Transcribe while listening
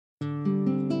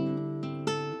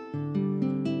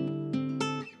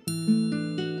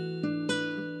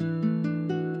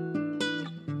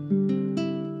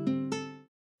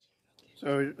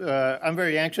I'm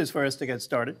very anxious for us to get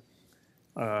started,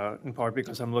 in part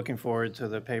because I'm looking forward to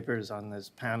the papers on this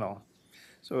panel.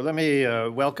 So let me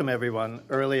welcome everyone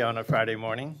early on a Friday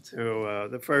morning to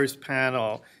the first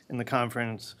panel in the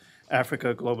conference,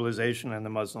 Africa, Globalization, and the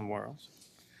Muslim World.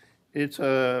 It's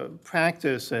a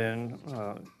practice in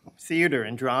theater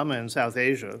and drama in South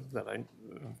Asia that I'm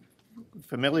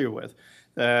familiar with,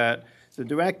 that the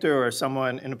director or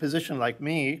someone in a position like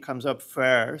me comes up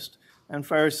first and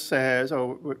first says,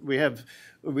 oh, we have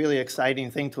a really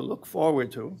exciting thing to look forward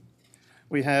to.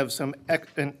 We have an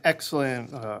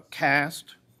excellent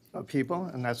cast of people,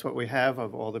 and that's what we have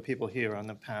of all the people here on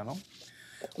the panel.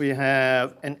 We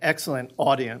have an excellent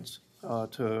audience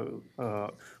that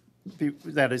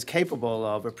is capable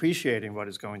of appreciating what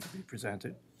is going to be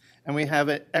presented. And we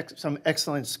have some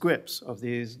excellent scripts of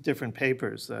these different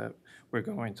papers that we're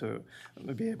going to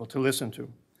be able to listen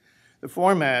to. The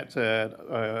format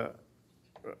that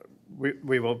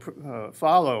we will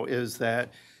follow is that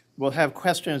we'll have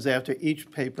questions after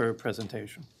each paper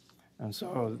presentation. And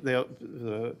so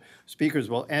the speakers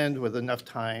will end with enough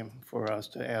time for us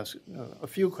to ask a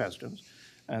few questions.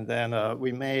 And then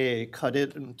we may cut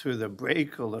it into the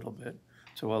break a little bit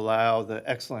to allow the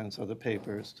excellence of the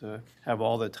papers to have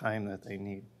all the time that they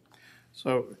need.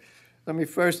 So let me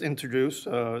first introduce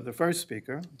the first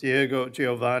speaker,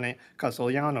 Giovanni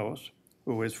Castellanos,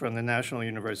 who is from the National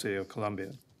University of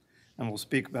Colombia, and will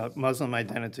speak about Muslim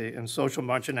identity and social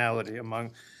marginality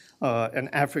among an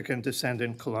African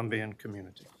descendant Colombian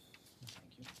community.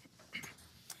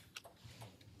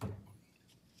 Thank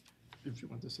you. If you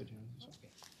want to sit here.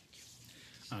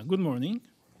 Good morning.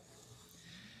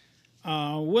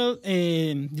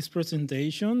 This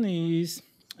presentation is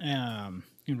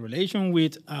in relation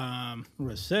with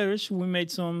research we made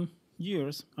some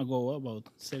years ago, about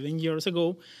 7 years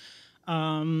ago,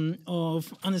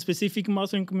 of a specific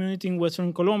Muslim community in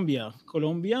Western Colombia.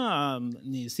 Colombia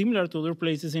is similar to other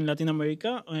places in Latin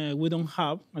America. We don't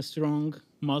have a strong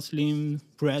Muslim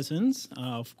presence,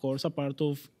 of course, a part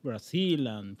of Brazil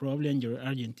and probably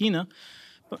Argentina.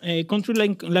 A country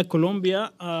like Colombia,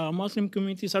 Muslim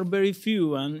communities are very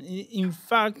few, and in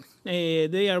fact,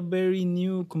 they are very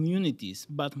new communities.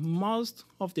 But most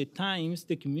of the times,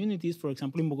 the communities, for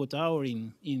example, in Bogota or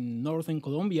in northern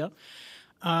Colombia,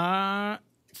 are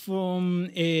from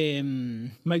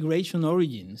migration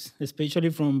origins, especially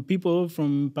from people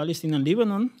from Palestine and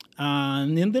Lebanon,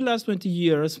 and in the last 20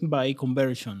 years by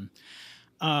conversion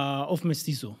of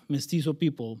mestizo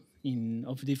people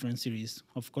of different cities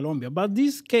of Colombia. But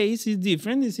this case is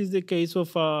different. This is the case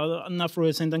of an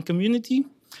Afro-descendant community.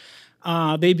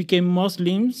 They became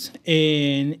Muslims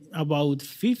about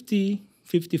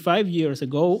 55 years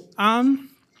ago. And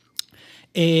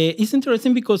it's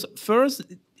interesting because first,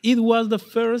 it was the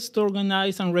first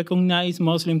organized and recognized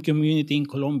Muslim community in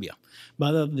Colombia.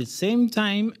 But at the same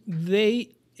time, they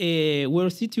were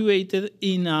situated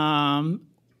in a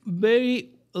very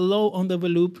low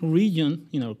undeveloped region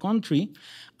in our country,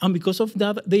 and because of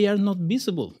that, they are not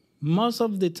visible. Most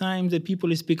of the time, the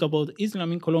people speak about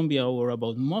Islam in Colombia or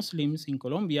about Muslims in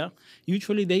Colombia.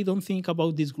 Usually, they don't think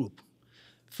about this group.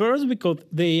 First, because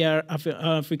they are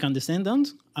African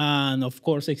descendants, and of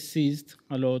course, exists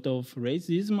a lot of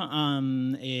racism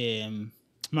and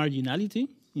marginality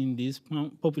in this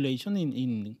population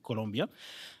in Colombia.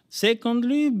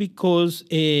 Secondly, because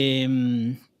they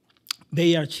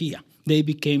are Shia. They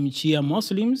became Shia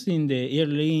Muslims in the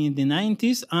early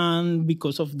 90s, and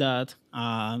because of that,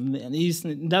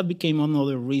 that became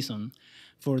another reason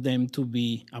for them to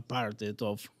be a part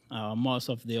of most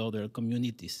of the other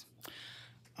communities.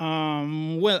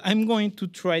 I'm going to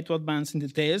try to advance in the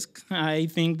task. I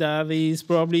think that is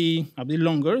probably a bit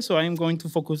longer, so I'm going to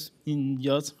focus in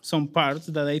just some parts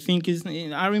that I think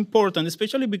are important,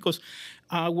 especially because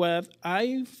what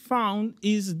I found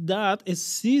is that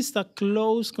exists a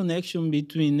close connection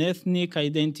between ethnic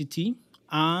identity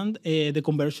and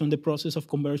the process of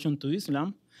conversion to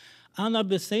Islam. And at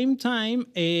the same time,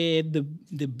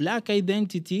 the Black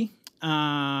identity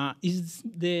is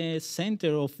the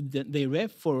center of their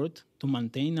effort to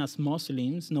maintain as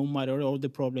Muslims, no matter all the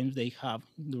problems they have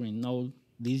during all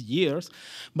these years.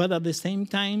 But at the same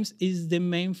time, is the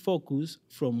main focus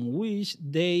from which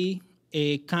they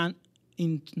can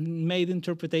made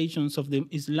interpretations of the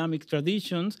Islamic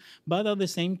traditions, but at the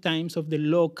same time of the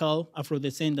local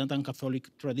Afro-descendant and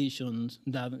Catholic traditions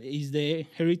that is the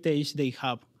heritage they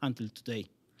have until today.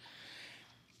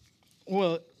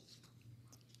 Well,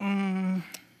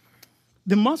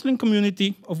 the Muslim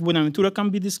community of Buenaventura can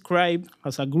be described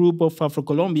as a group of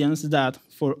Afro-Colombians that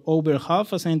for over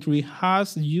half a century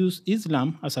has used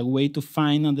Islam as a way to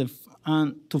find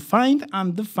and to find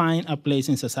and define a place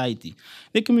in society.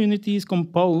 The community is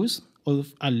composed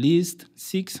of at least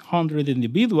 600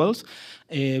 individuals.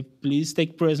 Please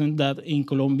take present that in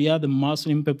Colombia, the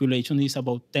Muslim population is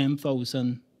about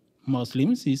 10,000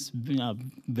 Muslims. It's a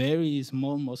very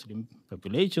small Muslim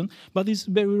population, but it's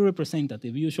very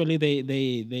representative. Usually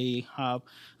they have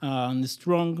a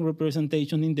strong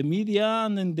representation in the media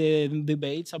and in the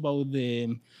debates about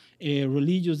the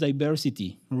religious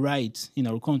diversity rights in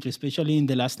our country, especially in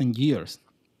the last 10 years.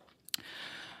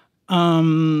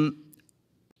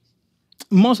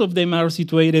 Most of them are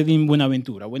situated in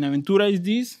Buenaventura. Buenaventura is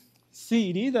this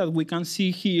city that we can see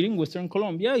here in Western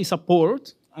Colombia. It's a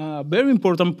port, a very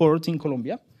important port in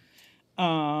Colombia,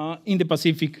 in the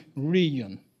Pacific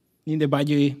region, in the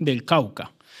Valle del Cauca.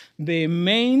 The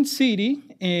main city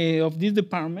of this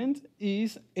department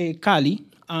is Cali,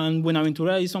 and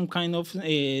Buenaventura is some kind of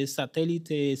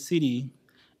satellite city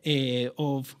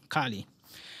of Cali.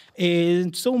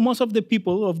 So most of the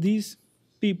people of these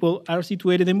people are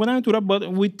situated in Buenaventura,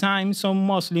 but with time, some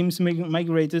Muslims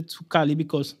migrated to Cali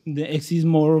because there exist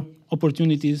more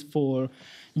opportunities for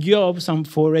jobs and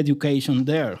for education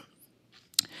there.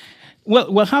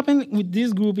 Well, what happened with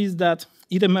this group is that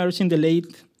it emerged in the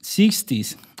late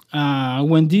 60s,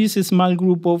 when this small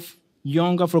group of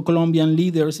young Afro-Colombian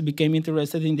leaders became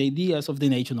interested in the ideas of the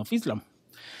Nation of Islam.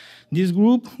 This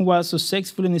group was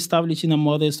successfully established in a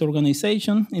modest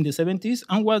organization in the 70s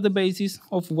and was the basis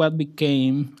of what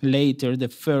became later the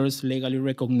first legally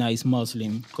recognized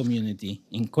Muslim community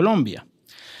in Colombia.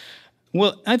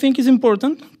 Well, I think it's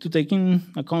important to take in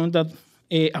account that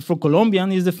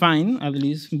Afro-Colombian is defined, at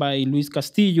least by Luis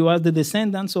Castillo, as the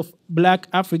descendants of Black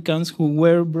Africans who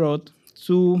were brought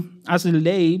as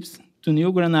slaves to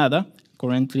New Granada,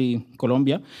 currently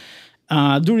Colombia,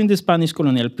 during the Spanish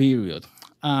colonial period.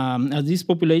 As this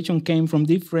population came from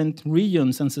different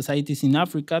regions and societies in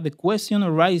Africa, the question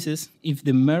arises if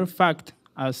the mere fact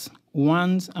as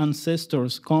one's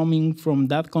ancestors coming from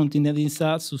that continent is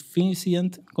a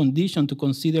sufficient condition to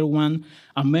consider one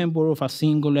a member of a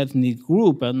single ethnic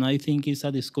group. And I think it's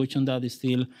a discussion that is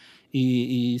still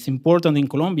is important in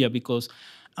Colombia because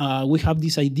we have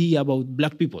this idea about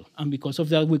Black people. And because of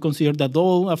that, we consider that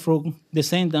all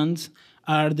Afro-descendants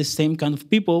are the same kind of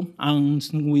people and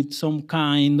with some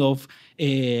kind of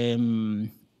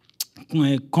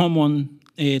common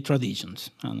traditions.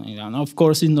 And of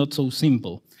course, it's not so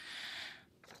simple.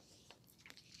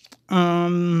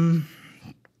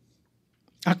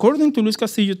 According to Luis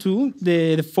Castillo, too,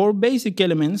 the four basic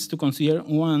elements to consider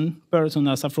one person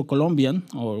as Afro-Colombian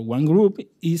or one group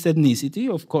is ethnicity,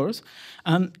 of course,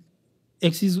 and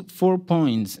exists 4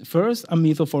 points. First, a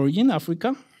myth of origin,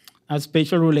 Africa, a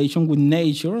special relation with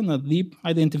nature and a deep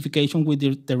identification with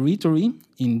their territory,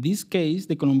 in this case,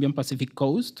 the Colombian Pacific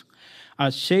coast, a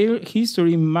shared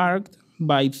history marked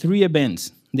by 3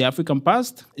 events, the African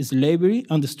past, slavery,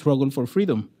 and the struggle for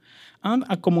freedom, and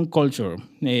a common culture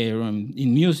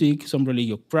in music, some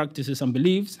religious practices and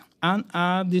beliefs, and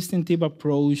a distinctive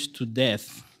approach to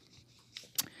death.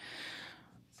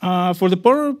 For the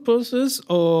purposes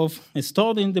of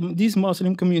studying this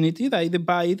Muslim community, I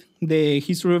divide the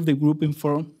history of the group in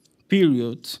 4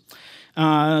 periods.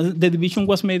 The division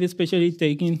was made especially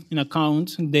taking in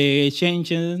account the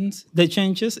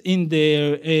changes in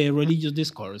the religious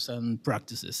discourse and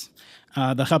practices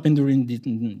that happened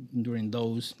during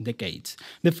those decades.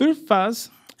 The first phase,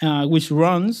 which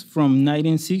runs from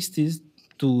 1960s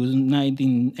to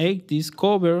 1980s,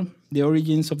 cover the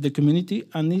origins of the community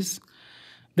and is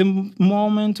the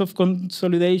moment of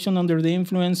consolidation under the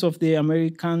influence of the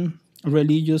American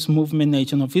religious movement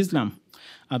Nation of Islam.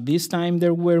 At this time,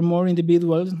 there were more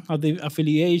individuals at the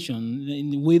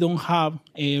affiliation. We don't have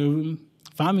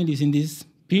families in this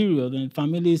period, and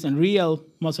families and real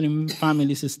Muslim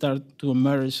families start to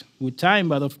emerge with time.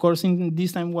 But of course, in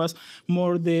this time was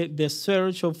more the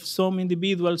search of some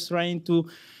individuals trying to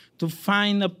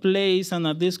find a place and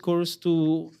a discourse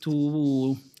to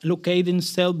locate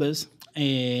themselves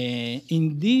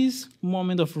in this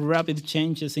moment of rapid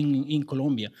changes in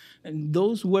Colombia. And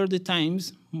those were the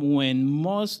times when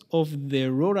most of the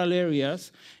rural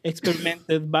areas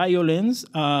experimented violence,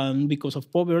 and because of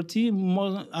poverty,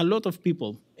 a lot of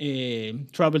people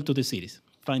traveled to the cities,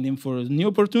 finding for new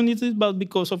opportunities, but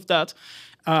because of that,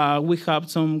 we have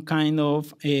some kind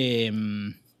of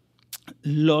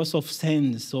loss of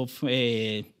sense of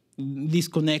this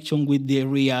connection with the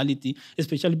reality,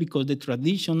 especially because the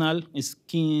traditional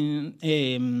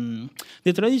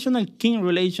kin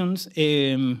relations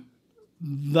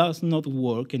does not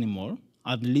work anymore,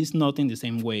 at least not in the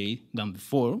same way than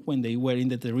before when they were in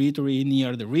the territory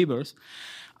near the rivers.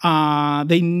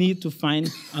 they need to find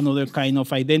another kind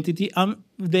of identity.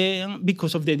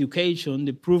 Because of the education,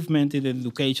 the improvement in the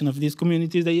education of these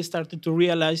communities, they started to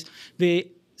realize the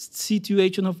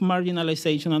situation of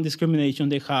marginalization and discrimination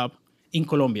they have in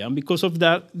Colombia. And because of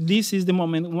that, this is the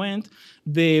moment when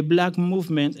the Black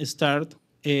movement start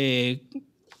to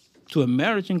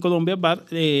emerge in Colombia, but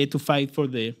to fight for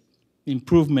the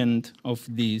improvement of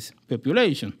this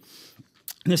population.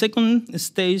 The second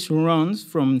stage runs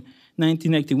from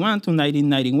 1981 to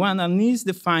 1991 and is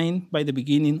defined by the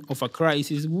beginning of a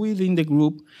crisis within the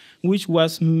group, which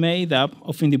was made up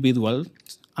of individuals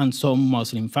and some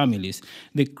Muslim families.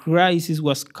 The crisis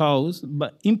was caused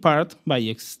in part by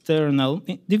external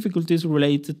difficulties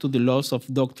related to the loss of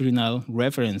doctrinal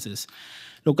references.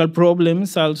 Local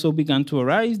problems also began to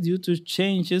arise due to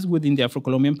changes within the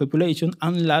Afro-Colombian population,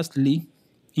 and lastly,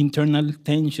 internal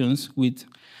tensions which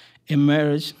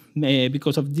emerged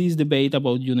because of this debate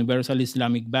about universal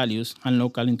Islamic values and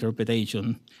local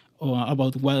interpretation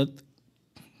about what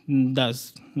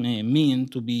does mean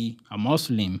to be a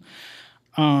Muslim.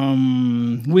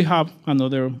 We have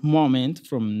another moment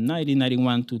from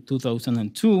 1991 to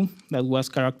 2002 that was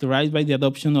characterized by the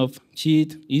adoption of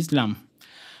Shiite Islam.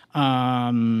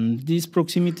 This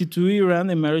proximity to Iran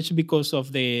emerged because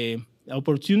of the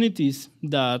opportunities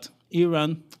that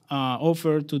Iran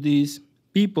offered to these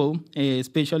people,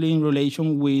 especially in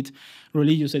relation with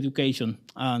religious education,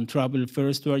 and travel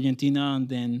first to Argentina and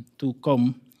then to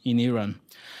come in Iran.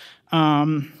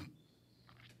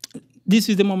 This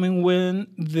is the moment when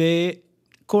the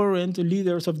current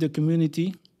leaders of the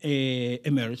community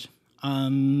emerge.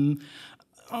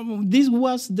 This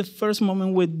was the first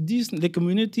moment where the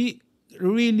community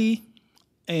really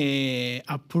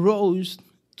approached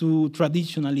to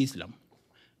traditional Islam.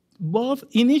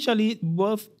 Initially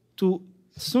to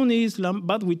Sunni Islam,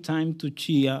 but with time to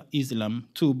Shia Islam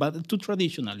too, but to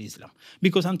traditional Islam.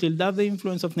 Because until that, the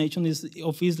influence of nations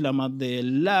of Islam and the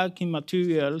lack in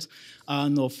materials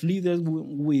and of leaders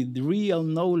with real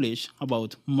knowledge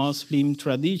about Muslim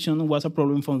tradition was a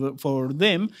problem for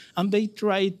them, and they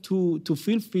tried to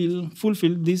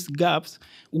fulfill these gaps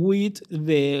with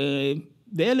the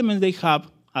elements they have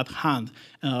at hand.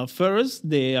 First,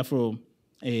 the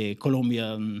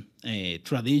Colombian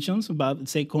traditions, but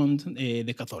second,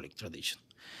 the Catholic tradition.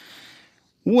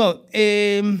 Well,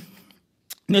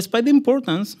 despite the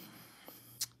importance,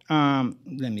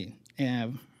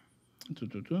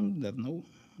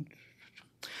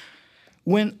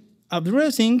 when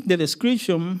addressing the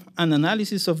description and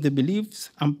analysis of the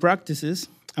beliefs and practices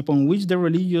upon which the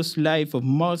religious life of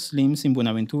Muslims in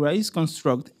Buenaventura is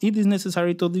constructed, it is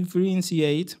necessary to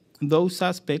differentiate those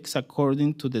aspects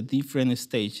according to the different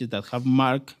stages that have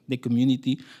marked the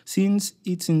community since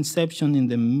its inception in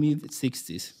the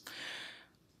mid-60s.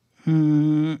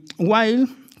 While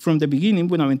from the beginning,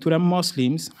 Buenaventura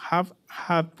Muslims have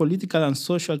had political and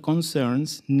social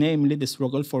concerns, namely the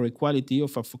struggle for equality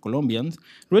of Afro-Colombians,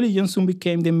 religion soon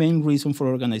became the main reason for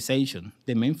organization,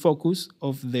 the main focus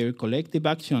of their collective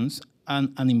actions,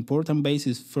 and an important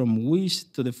basis from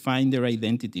which to define their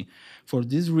identity. For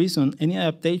this reason, any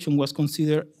adaptation was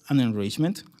considered an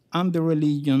enrichment, and the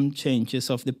religion changes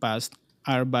of the past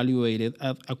are evaluated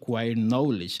as acquired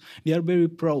knowledge. They are very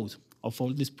proud of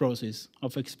all this process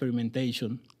of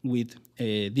experimentation with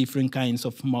different kinds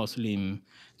of Muslim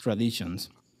traditions.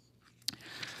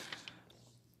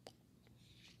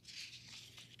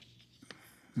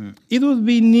 It would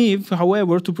be naive,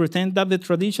 however, to pretend that the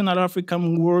traditional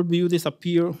African worldview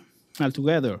disappeared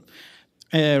altogether.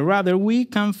 Rather, we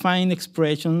can find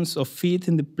expressions of it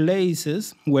in the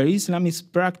places where Islam is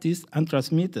practiced and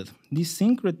transmitted. This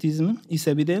syncretism is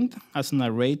evident as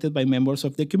narrated by members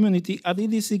of the community, and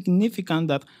it is significant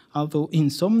that although in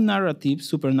some narratives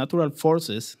supernatural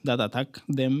forces that attack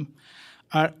them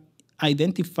are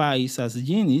identified as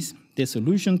jinnis, the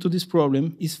solution to this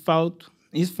problem is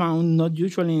found not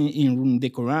usually in the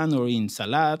Quran or in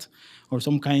Salat or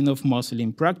some kind of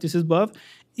Muslim practices, but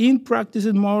in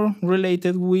practices more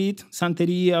related with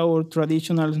Santeria or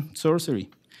traditional sorcery.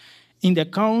 In the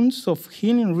accounts of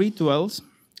healing rituals,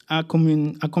 a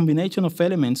combination of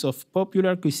elements of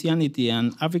popular Christianity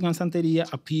and African Santeria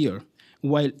appear,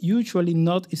 while usually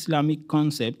not Islamic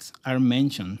concepts are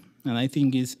mentioned. And I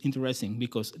think it's interesting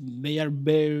because they are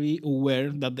very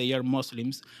aware that they are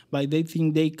Muslims, but they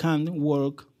think they can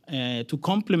work to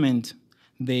complement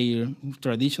their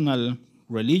traditional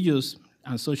religious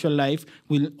and social life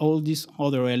with all these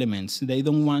other elements. They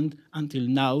don't want, until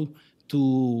now,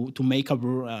 to make a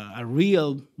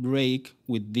real break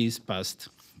with this past.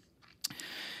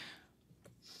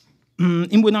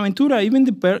 In Buenaventura, even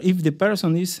if the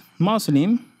person is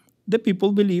Muslim, the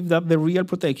people believe that the real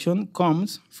protection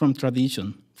comes from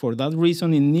tradition. For that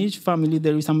reason, in each family,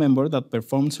 there is a member that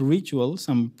performs rituals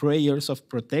and prayers of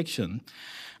protection.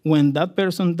 When that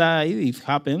person died, it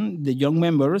happened, the young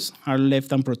members are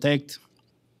left unprotected.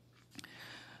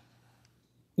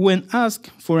 When asked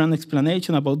for an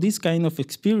explanation about this kind of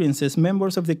experiences,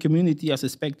 members of the community, as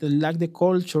expected, lack the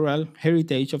cultural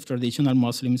heritage of traditional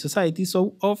Muslim society,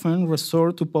 so often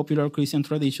resort to popular Christian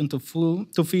tradition to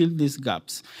fill these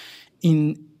gaps.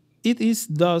 It is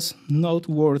thus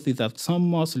noteworthy that some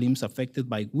Muslims affected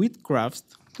by witchcraft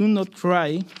do not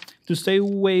try to stay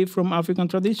away from African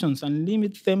traditions and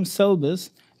limit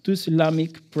themselves to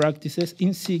Islamic practices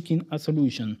in seeking a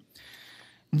solution.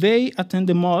 They attend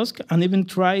the mosque and even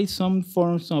try some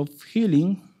forms of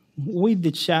healing with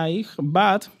the sheikh,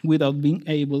 but without being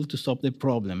able to stop the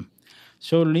problem.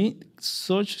 Surely,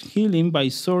 such healing by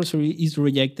sorcery is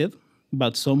rejected,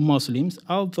 but some Muslims,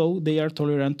 although they are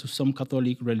tolerant to some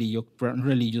Catholic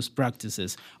religious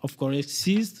practices. Of course,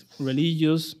 exist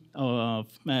religious of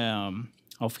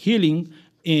healing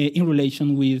in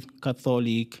relation with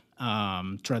Catholic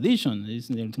tradition.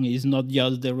 It's not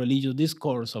just the religious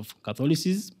discourse of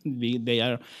Catholicism. They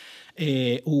are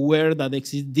aware that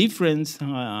exists difference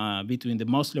between the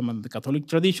Muslim and the Catholic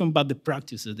tradition, but the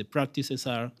practices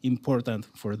are important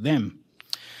for them.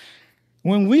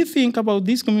 When we think about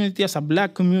this community as a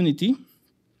Black community,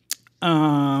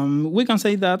 we can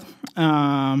say that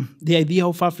the idea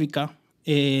of Africa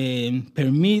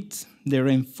permits the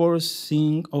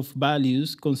reinforcing of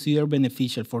values considered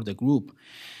beneficial for the group.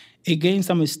 Against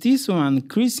a mestizo and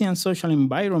Christian social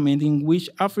environment in which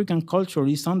African culture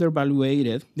is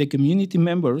undervalued, the community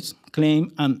members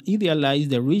claim and idealize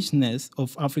the richness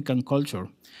of African culture.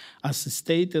 As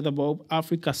stated above,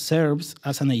 Africa serves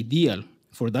as an ideal.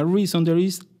 For that reason, there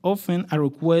is often a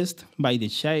request by the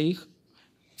sheikh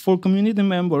for community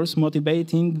members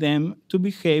motivating them to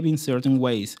behave in certain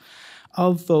ways.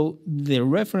 Although the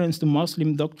reference to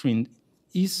Muslim doctrine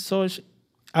is such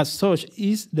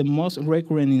is the most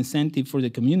recurrent incentive for the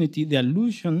community, the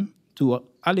allusion to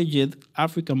alleged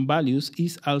African values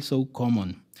is also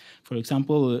common. For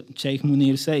example, Sheikh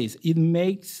Munir says, "It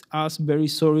makes us very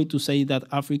sorry to say that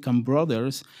African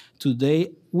brothers,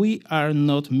 today we are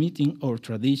not meeting our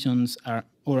traditions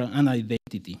or an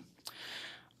identity."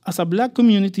 As a Black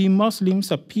community, Muslims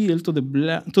appeal to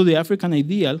the African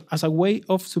ideal as a way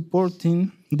of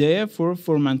supporting the effort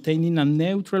for maintaining a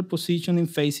neutral position in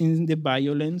facing the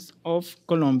violence of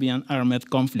Colombian armed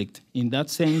conflict. In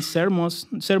that sense,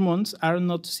 sermons are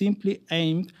not simply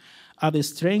aimed at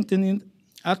strengthening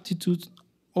attitudes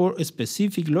or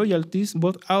specific loyalties,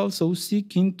 but also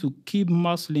seeking to keep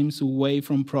Muslims away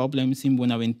from problems in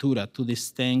Buenaventura to the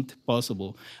extent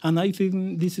possible. And I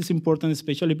think this is important,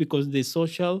 especially because the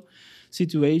social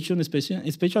situation,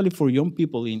 especially for young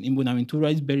people in Buenaventura,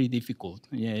 is very difficult.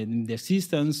 Yeah, the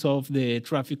existence of the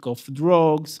traffic of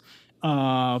drugs,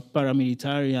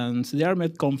 paramilitarians, the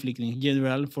armed conflict in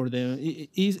general for them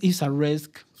is a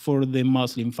risk for the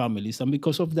Muslim families. And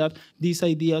because of that, these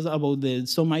ideas about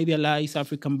some idealized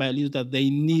African values that they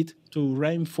need to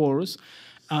reinforce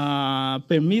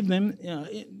permit them,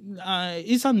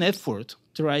 it's an effort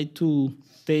to try to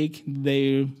take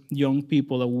their young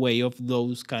people away of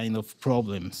those kind of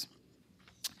problems.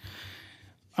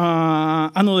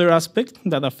 Another aspect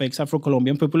that affects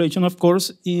Afro-Colombian population, of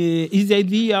course, is the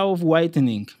idea of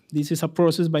whitening. This is a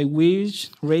process by which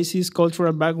racist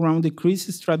cultural background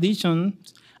decreases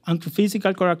traditions and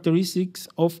physical characteristics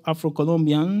of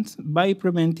Afro-Colombians by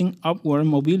preventing upward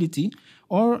mobility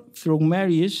or through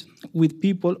marriage with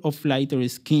people of lighter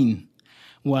skin.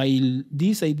 While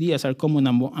these ideas are common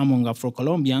among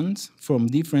Afro-Colombians from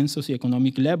different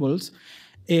socioeconomic levels,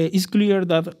 it's clear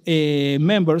that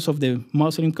members of the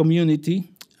Muslim community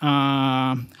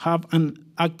have an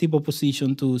active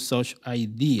opposition to such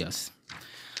ideas.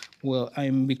 Well,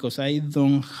 because I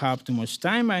don't have too much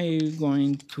time, I'm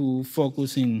going to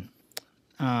focus in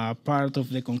part of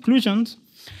the conclusions.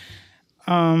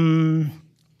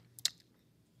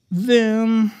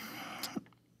 Then,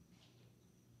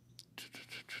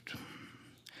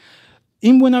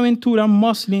 in Buenaventura,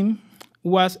 Muslim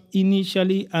was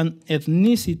initially an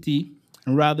ethnicity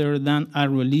rather than a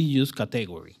religious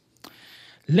category.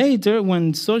 Later,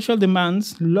 when social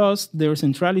demands lost their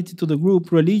centrality to the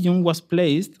group, religion was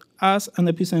placed as an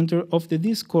epicenter of the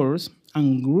discourse,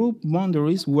 and group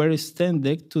boundaries were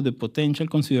extended to the potential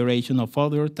consideration of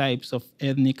other types of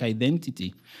ethnic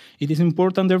identity. It is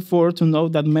important, therefore, to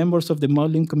note that members of the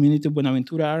Muslim community of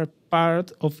Buenaventura are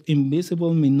part of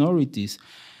invisible minorities,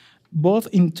 both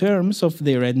in terms of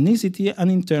their ethnicity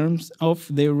and in terms of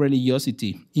their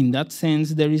religiosity. In that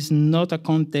sense, there is not a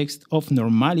context of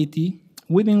normality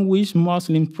within which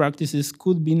Muslim practices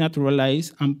could be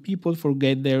naturalized and people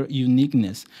forget their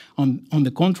uniqueness. On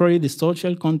the contrary, the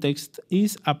social context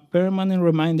is a permanent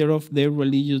reminder of their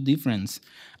religious difference,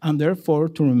 and therefore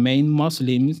to remain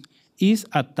Muslims is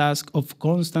a task of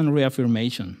constant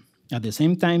reaffirmation. At the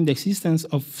same time, the existence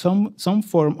of some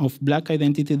form of Black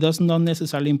identity does not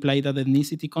necessarily imply that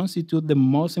ethnicity constitutes the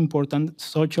most important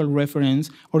social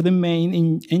reference or the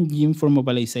main engine for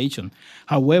mobilization.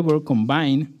 However,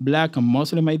 combined, Black and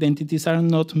Muslim identities are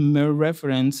not mere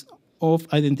reference of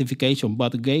identification,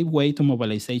 but gave way to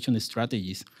mobilization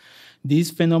strategies.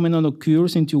 This phenomenon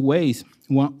occurs in two ways.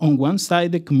 On one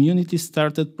side, the community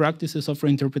started practices of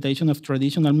reinterpretation of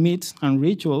traditional myths and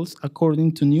rituals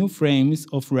according to new frames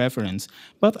of reference,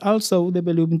 but also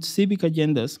developed civic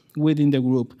agendas within the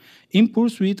group in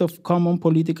pursuit of common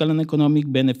political and economic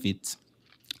benefits,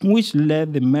 which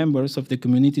led the members of the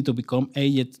community to become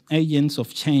agents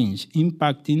of change,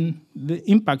 impacting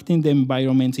the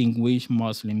environment in which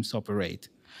Muslims operate.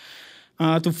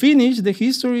 To finish, the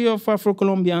history of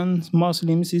Afro-Colombian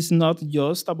Muslims is not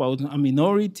just about a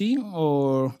minority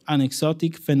or an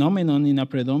exotic phenomenon in a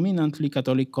predominantly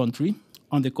Catholic country.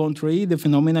 On the contrary, the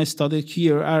phenomena studied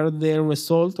here are the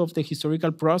result of the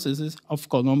historical processes of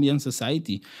Colombian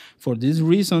society. For this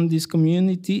reason, this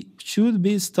community should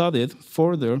be studied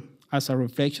further as a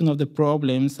reflection of the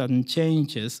problems and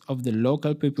changes of the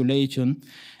local population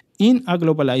in a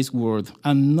globalized world,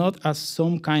 and not as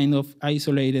some kind of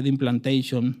isolated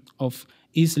implantation of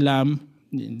Islam,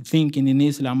 thinking in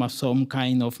Islam as some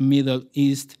kind of Middle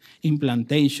East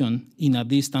implantation in a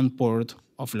distant port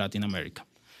of Latin America.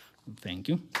 Thank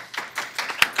you.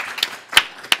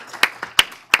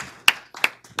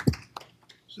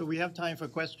 So we have time for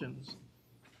questions.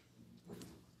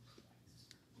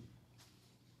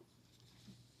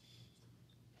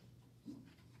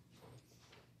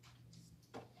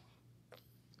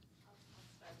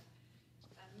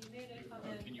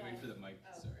 Can you wait for the mic?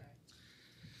 Sorry.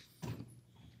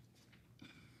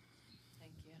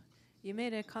 Thank you. You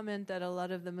made a comment that a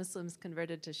lot of the Muslims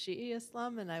converted to Shi'i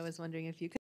Islam, and I was wondering if you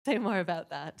could say more about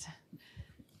that.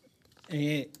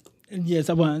 Yes,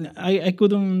 well, I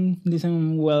couldn't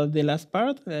listen well the last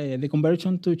part, the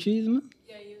conversion to Shiism.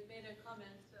 Yeah, you made a comment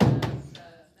about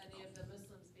many of the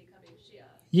Muslims becoming Shia.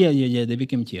 Yeah, they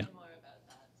became Shia. More about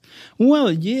that.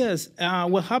 Well, yes.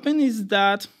 What happened is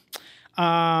that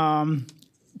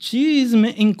Shiism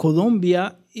in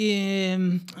Colombia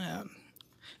is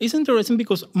interesting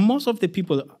because most of the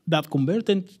people that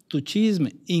converted to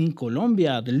Shiism in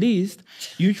Colombia, at least,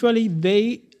 usually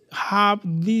they have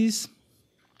this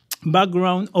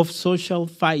background of social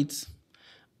fights,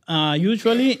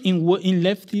 usually in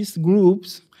leftist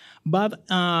groups, but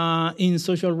in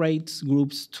social rights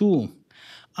groups too.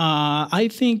 I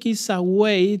think it's a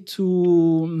way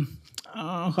to,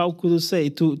 how could I say,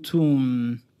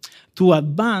 to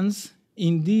advance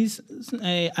in this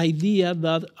idea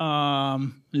that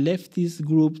leftist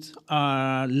groups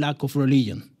are lack of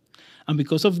religion. And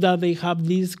because of that, they have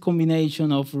this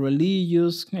combination of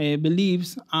religious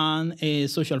beliefs and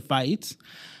social fights.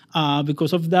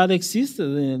 Because of that existed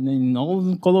in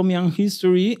all Colombian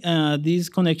history, this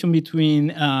connection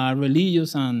between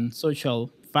religious and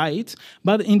social fights.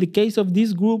 But in the case of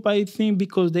this group, I think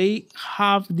because they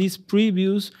have this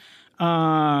previous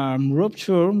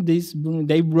rupture,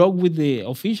 they broke with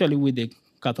officially with the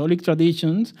Catholic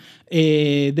traditions,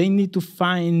 they need to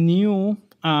find new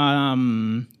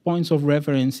points of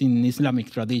reference in Islamic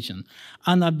tradition.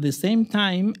 And at the same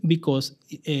time, because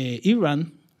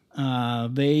Iran,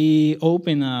 they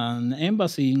opened an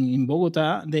embassy in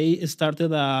Bogota, they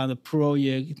started a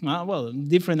project,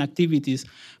 different activities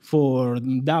for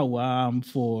Dawah,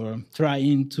 for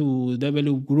trying to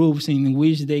develop groups in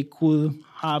which they could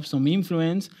have some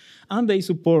influence, and they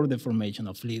support the formation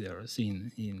of leaders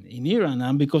in Iran.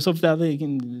 And because of that,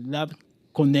 that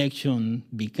connection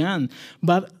began.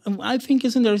 But I think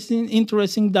it's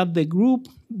interesting that the group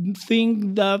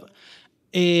think that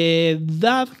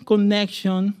that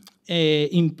connection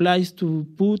implies to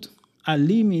put a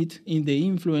limit in the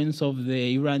influence of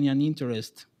the Iranian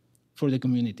interest for the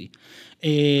community.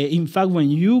 In fact, when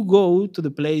you go to the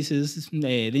places,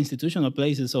 the institutional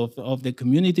places of the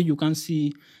community, you can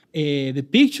see the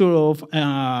picture of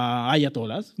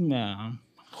Ayatollahs,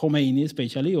 Khomeini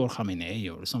especially, or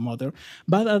Khamenei or some other.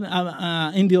 But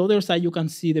in the other side, you can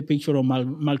see the picture of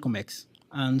Malcolm X.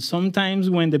 And sometimes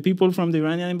when the people from the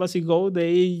Iranian embassy go,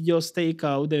 they just take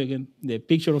out the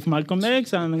picture of Malcolm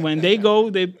X, and when they go,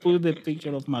 they put the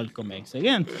picture of Malcolm X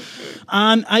again.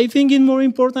 And I think it's more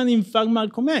important, in fact,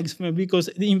 Malcolm X, because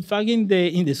in fact in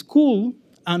the school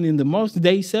and in the mosque,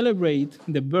 they celebrate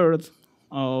the birth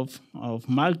of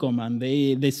Malcolm, and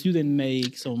the student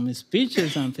make some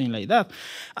speeches and things like that.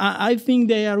 I think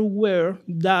they are aware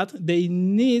that they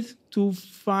need to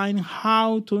find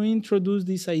how to introduce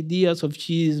these ideas of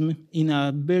Shiism in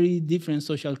a very different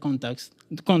social context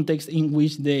in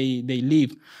which they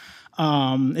live,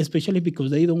 especially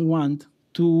because they don't want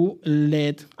to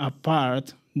let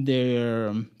apart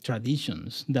their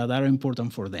traditions that are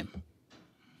important for them.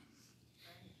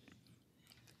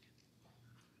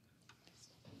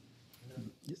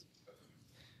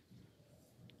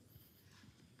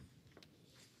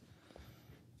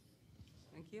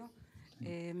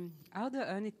 Are there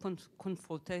any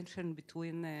confrontation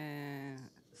between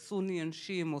Sunni and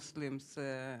Shia Muslims,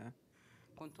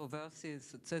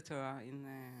 controversies, etc., in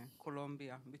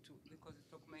Colombia? Because you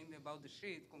talk mainly about the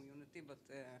Shiite community, but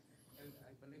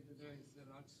I believe that there is a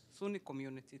large Sunni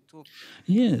community too.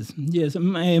 Yes.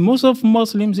 Most of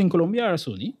Muslims in Colombia are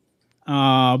Sunni,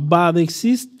 but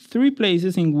exist three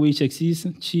places in which exist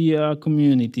Shia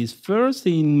communities. First,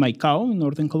 in Maicao, in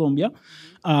northern Colombia,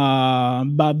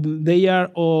 but they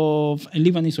are of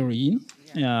Lebanese origin,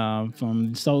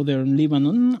 from southern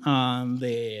Lebanon, and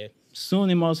the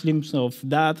Sunni Muslims of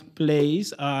that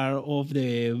place are of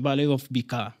the Valley of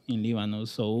Bekaa in Lebanon.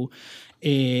 So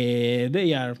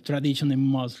they are traditional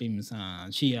Muslims,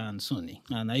 Shia and Sunni.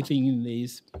 And I think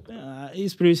this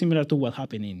is pretty similar to what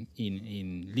happened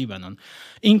in Lebanon.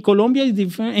 In Colombia, it's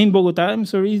different. In Bogota,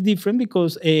 it's different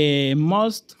because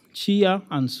most Shia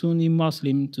and Sunni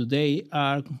Muslim today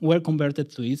were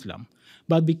converted to Islam.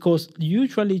 But because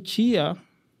usually Shia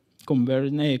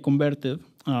converted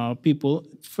people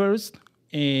first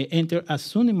enter as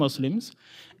Sunni Muslims,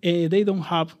 they don't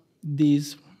have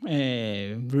this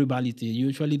rivalry.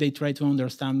 Usually they try to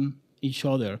understand each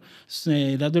other.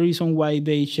 So that's the reason why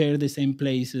they share the same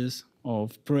places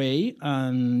of prayer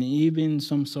and even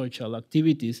some social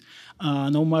activities,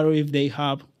 no matter if they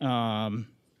have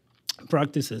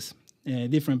practices,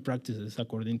 different practices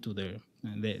according to the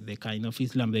kind of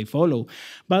Islam they follow.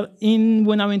 But in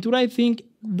Buenaventura, I think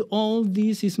all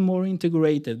this is more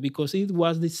integrated because it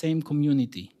was the same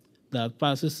community that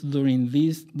passes during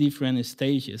these different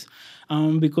stages.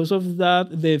 Because of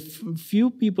that, the few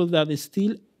people that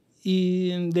still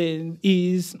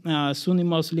is Sunni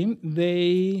Muslim,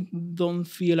 they don't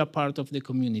feel a part of the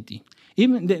community.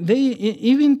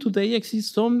 Even today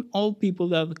exist some old people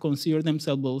that consider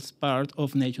themselves part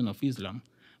of Nation of Islam,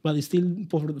 but still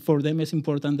for them it's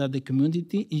important that the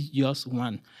community is just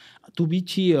one. To be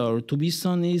Shia or to be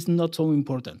Sunni is not so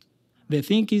important. The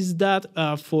thing is that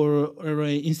for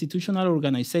institutional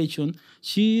organization,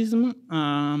 Shiism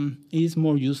is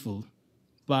more useful,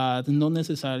 but not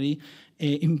necessarily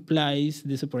implies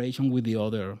the separation with the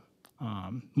other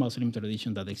Muslim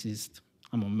tradition that exists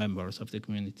among members of the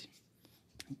community.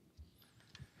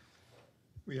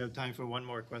 We have time for one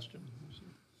more question.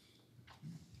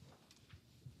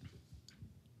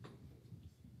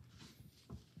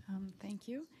 Thank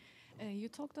you. You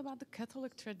talked about the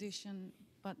Catholic tradition,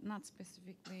 but not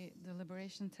specifically the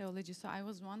liberation theology. So I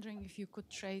was wondering if you could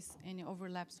trace any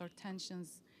overlaps or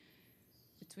tensions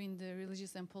between the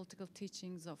religious and political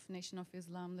teachings of Nation of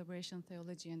Islam, liberation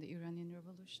theology, and the Iranian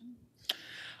Revolution?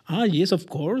 Yes, of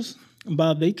course,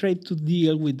 but they try to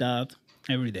deal with that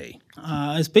every day,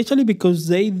 especially because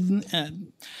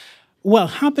what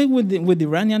happened with the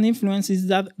Iranian influence is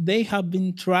that they have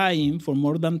been trying for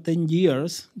more than 10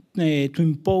 years to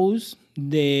impose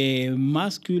the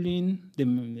masculine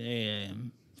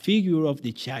figure of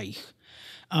the sheikh.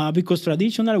 Because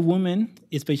traditional women,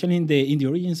 especially in the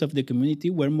origins of the community,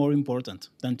 were more important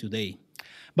than today.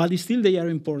 But still they are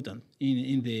important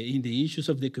in the issues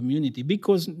of the community,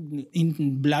 because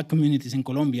in black communities in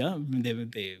Colombia,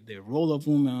 the role of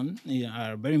women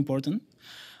are very important.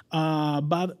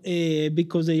 But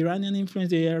because the Iranian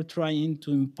influence, they are trying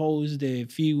to impose the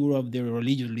figure of the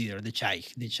religious leader, the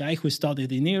sheikh who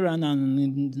studied in Iran,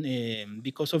 and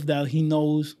because of that, he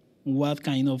knows what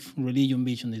kind of religion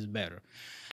vision is better.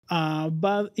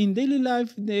 But in daily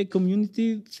life, the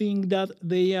community think that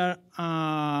they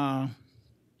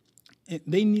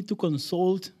need to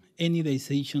consult any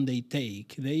decision they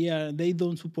take. They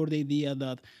don't support the idea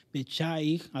that the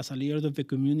sheikh, as a leader of the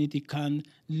community, can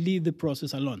lead the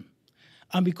process alone.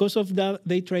 And because of that,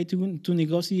 they try to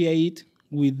negotiate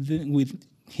with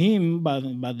him, but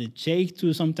the sheikh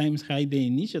to sometimes hide the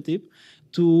initiative,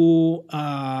 to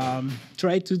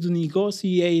try to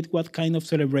negotiate what kind of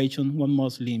celebration one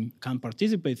Muslim can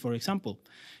participate, for example.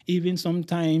 Even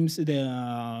sometimes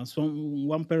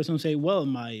one person say, well,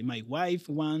 my wife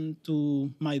want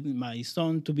my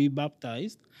son to be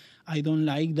baptized. I don't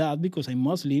like that because I'm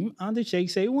Muslim. And the sheikh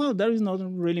say, well, that is not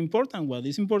really important. What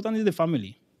is important is the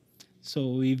family.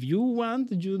 So if you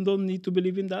want, you don't need to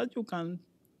believe in that. You can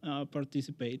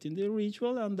participate in the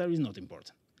ritual, and that is not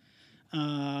important.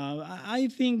 I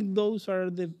think those are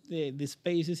the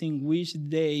spaces in which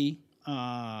they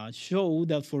show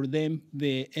that for them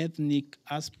the ethnic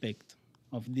aspect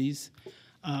of this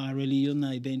religion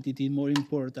identity is more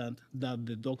important than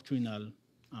the doctrinal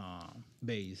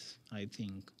base, I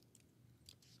think.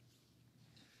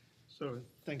 So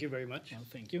thank you very much. Well,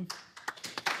 thank you.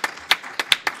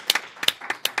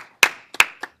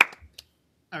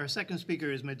 Our second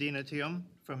speaker is Madina Thiam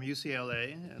from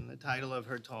UCLA, and the title of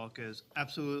her talk is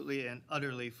Absolutely and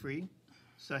Utterly Free,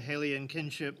 Sahelian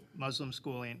Kinship, Muslim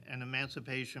Schooling, and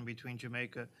Emancipation Between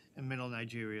Jamaica and Middle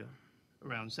Nigeria,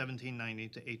 around 1790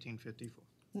 to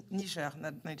 1854. Niger,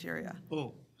 not Nigeria.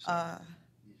 Oh,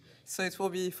 so it will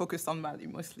be focused on Mali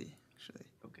mostly, actually.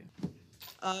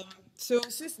 okay. So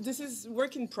this is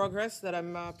work in progress that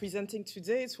I'm presenting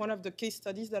today. It's one of the case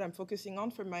studies that I'm focusing on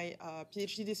for my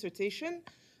PhD dissertation.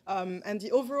 And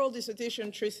the overall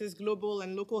dissertation traces global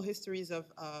and local histories of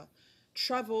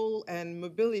travel and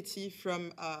mobility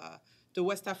from the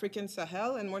West African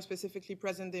Sahel, and more specifically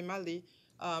present-day Mali,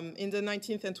 in the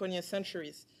 19th and 20th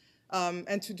centuries.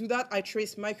 And to do that, I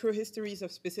trace micro-histories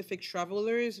of specific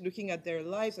travelers, looking at their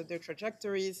lives, at their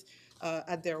trajectories,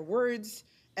 at their words.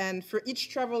 And for each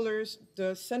traveler,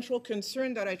 the central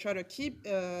concern that I try to keep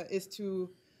is to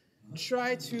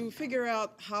try to figure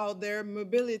out how their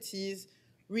mobilities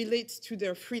relate to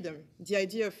their freedom, the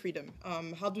idea of freedom.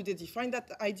 How do they define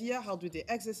that idea? How do they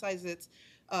exercise it?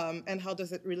 And how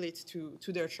does it relate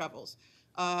to their travels?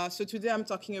 So today I'm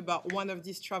talking about one of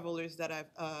these travelers that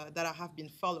I have been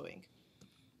following.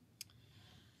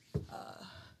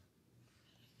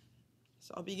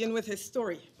 So I'll begin with his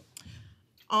story.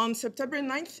 On September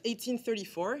 9th,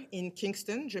 1834, in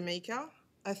Kingston, Jamaica,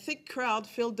 a thick crowd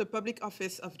filled the public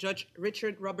office of Judge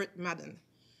Richard Robert Madden.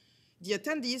 The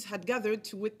attendees had gathered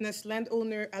to witness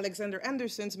landowner Alexander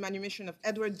Anderson's manumission of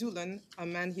Edward Doolan, a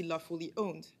man he lawfully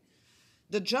owned.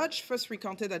 The judge first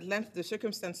recounted at length the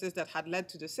circumstances that had led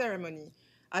to the ceremony.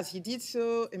 As he did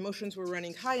so, emotions were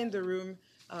running high in the room.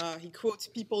 He quotes,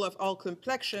 people of all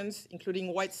complexions,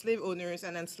 including white slave owners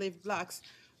and enslaved blacks,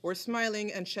 were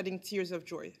smiling and shedding tears of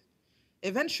joy.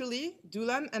 Eventually,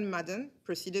 Doolan and Madden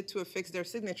proceeded to affix their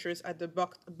signatures at the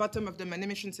bottom of the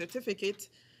manumission certificate,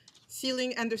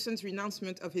 sealing Anderson's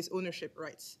renouncement of his ownership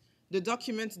rights. The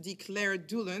document declared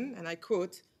Doolan, and I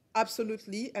quote,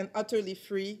 absolutely and utterly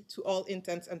free to all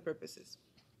intents and purposes.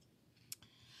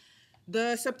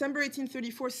 The September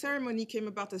 1834 ceremony came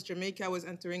about as Jamaica was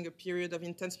entering a period of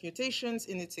intense mutations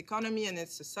in its economy and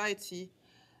its society.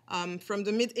 From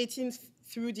the mid-18th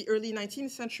through the early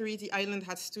 19th century, the island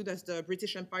had stood as the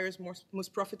British Empire's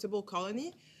most profitable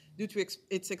colony due to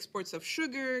its exports of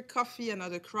sugar, coffee, and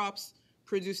other crops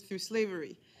produced through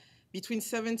slavery. Between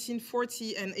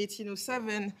 1740 and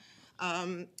 1807,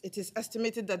 it is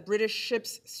estimated that British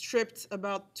ships stripped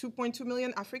about 2.2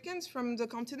 million Africans from the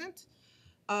continent,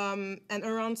 and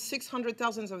around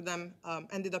 600,000 of them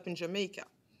ended up in Jamaica.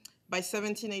 By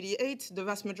 1788, the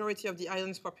vast majority of the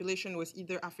island's population was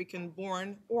either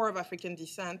African-born or of African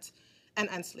descent and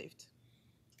enslaved.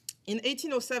 In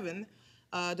 1807,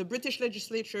 the British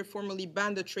legislature formally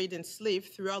banned the trade in slaves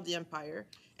throughout the empire,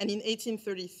 and in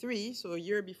 1833, so a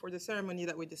year before the ceremony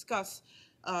that we discussed,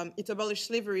 it abolished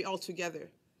slavery altogether.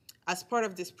 As part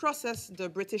of this process, the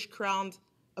British Crown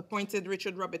appointed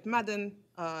Richard Robert Madden,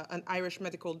 an Irish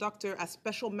medical doctor, as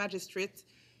special magistrate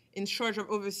in charge of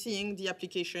overseeing the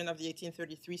application of the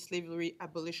 1833 Slavery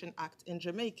Abolition Act in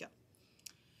Jamaica.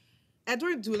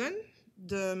 Edward Doolan,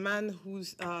 the man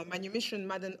whose manumission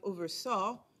Madden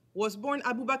oversaw, was born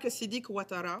Abubakar Siddiq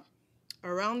Ouattara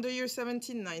around the year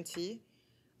 1790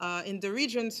 in the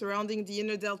region surrounding the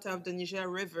inner delta of the Niger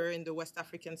River in the West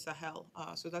African Sahel.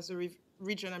 So that's the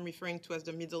region I'm referring to as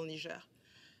the Middle Niger.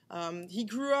 He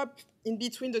grew up in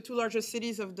between the two largest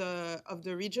cities of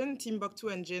the region, Timbuktu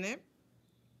and Djenné,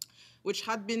 which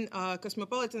had been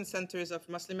cosmopolitan centers of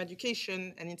Muslim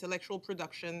education and intellectual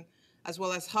production, as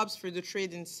well as hubs for the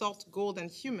trade in salt, gold, and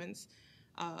humans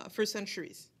for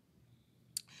centuries.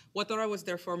 Ouattara was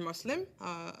therefore Muslim,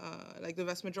 like the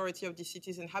vast majority of the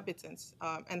city's inhabitants,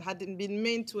 and had been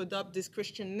made to adopt this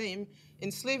Christian name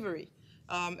in slavery.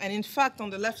 And in fact,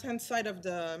 on the left-hand side of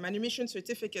the manumission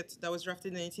certificate that was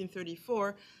drafted in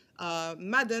 1834,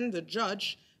 Madden, the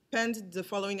judge, penned the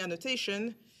following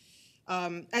annotation: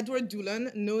 Edward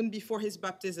Doolan, known before his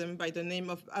baptism by the name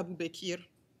of Abu Bekir,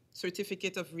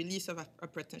 certificate of release of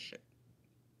apprenticeship.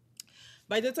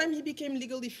 By the time he became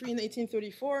legally free in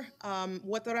 1834,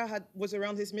 Ouattara was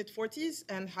around his mid-40s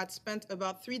and had spent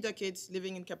about 3 decades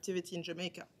living in captivity in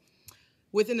Jamaica.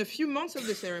 Within a few months of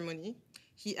the ceremony,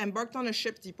 he embarked on a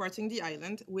ship departing the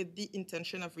island with the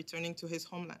intention of returning to his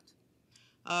homeland.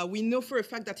 We know for a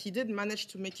fact that he did manage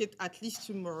to make it at least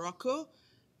to Morocco,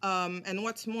 and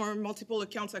what's more, multiple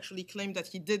accounts actually claim that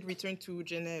he did return to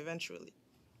Guinea eventually,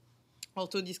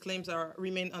 although these claims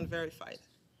remain unverified.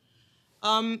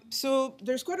 So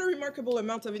there's quite a remarkable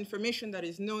amount of information that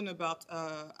is known about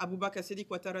Abubakar Siddiq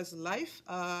Ouattara's life,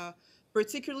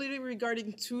 particularly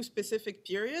regarding 2 specific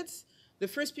periods. The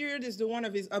first period is the one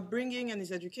of his upbringing and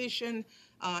his education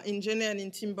in Guinea and in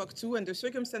Timbuktu and the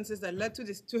circumstances that led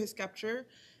to his capture.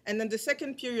 And then the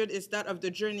second period is that of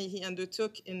the journey he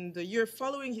undertook in the year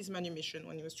following his manumission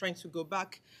when he was trying to go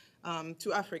back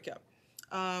to Africa.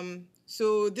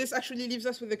 So this actually leaves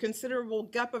us with a considerable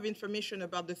gap of information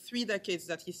about the 3 decades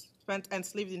that he spent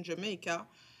enslaved in Jamaica.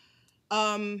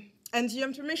 And the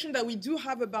information that we do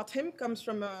have about him comes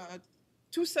from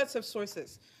 2 sets of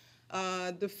sources.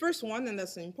 The first one, and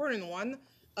that's an important one,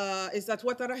 is that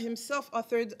Ouattara himself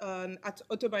authored an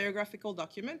autobiographical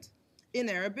document in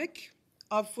Arabic,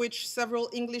 of which several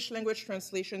English language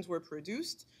translations were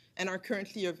produced and are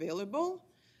currently available.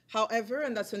 However,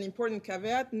 and that's an important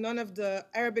caveat, none of the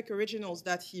Arabic originals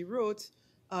that he wrote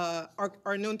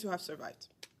are known to have survived.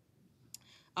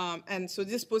 And so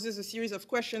this poses a series of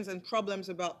questions and problems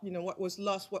about what was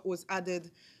lost, what was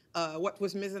added, what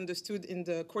was misunderstood in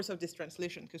the course of this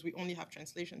translation, because we only have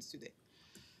translations today.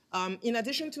 In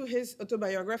addition to his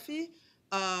autobiography,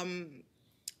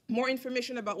 more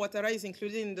information about Ouattara is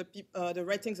included in the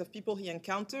writings of people he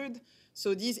encountered.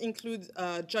 So these include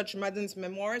Judge Madden's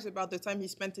memoirs about the time he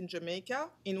spent in Jamaica,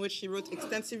 in which he wrote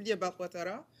extensively about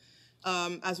Ouattara,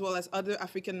 as well as other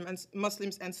African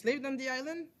Muslims enslaved on the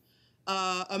island.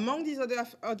 Among these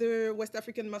other West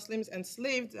African Muslims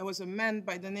enslaved, there was a man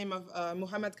by the name of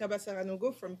Muhammad Kaba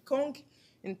Saranogo from Kong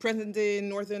in present-day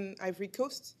northern Ivory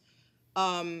Coast,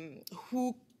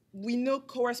 who we know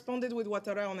corresponded with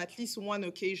Ouattara on at least 1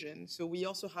 occasion. So we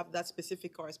also have that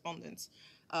specific correspondence.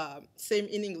 Same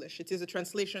in English. It is a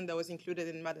translation that was included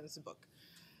in Madden's book.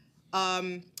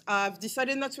 I've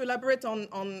decided not to elaborate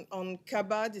on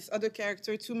Kaba, this other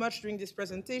character, too much during this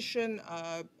presentation.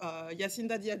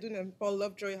 Yacinda Diadoun and Paul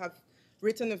Lovejoy have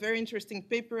written a very interesting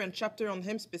paper and chapter on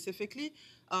him specifically.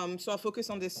 So I'll focus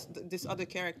on this other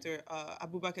character,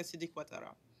 Abubakar Siddiq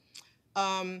Ouattara.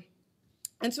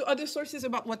 And so other sources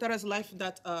about Ouattara's life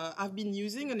that I've been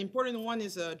using, an important one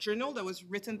is a journal that was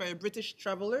written by a British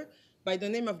traveler by the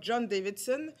name of John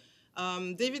Davidson.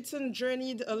 Davidson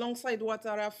journeyed alongside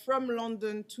Ouattara from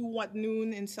London to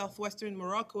Ouadnoun in southwestern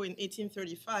Morocco in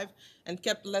 1835 and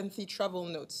kept lengthy travel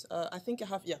notes. I think I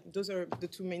have, those are the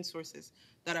 2 main sources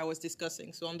that I was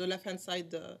discussing. So on the left-hand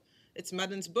side, it's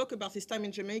Madden's book about his time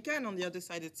in Jamaica, and on the other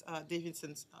side, it's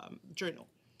Davidson's journal.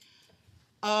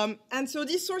 And so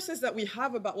these sources that we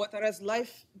have about Ouattara's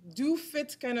life do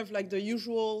fit kind of like the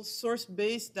usual source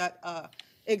base that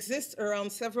exists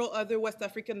around several other West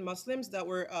African Muslims that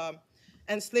were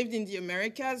enslaved in the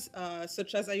Americas,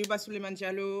 such as Ayuba Suleiman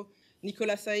Diallo,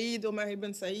 Nicolas Said, Omar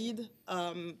ibn Said,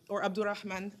 or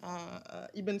Abdurrahman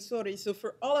ibn Sori. So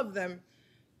for all of them,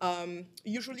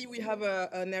 usually we have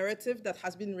a narrative that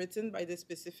has been written by this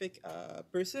specific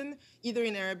person, either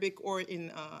in Arabic or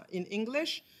in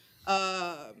English,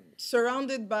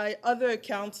 surrounded by other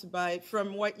accounts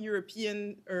from white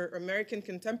European or American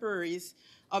contemporaries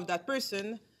of that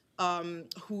person,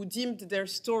 who deemed their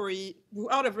story, who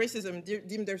out of racism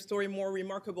deemed their story more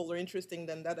remarkable or interesting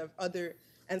than that of other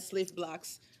enslaved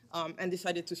blacks, and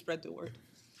decided to spread the word.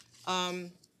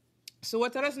 So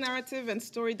Ouattara's narrative and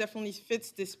story definitely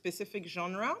fits this specific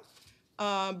genre.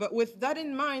 But with that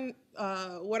in mind,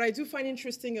 what I do find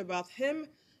interesting about him,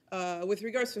 with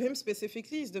regards to him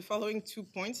specifically, is the following 2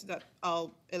 points that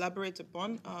I'll elaborate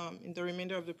upon in the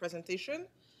remainder of the presentation.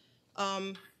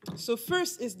 So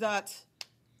first is that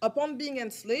upon being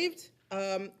enslaved,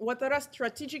 Ouattara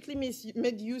strategically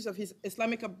made use of his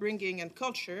Islamic upbringing and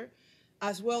culture,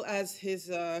 as well as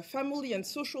his family and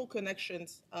social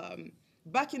connections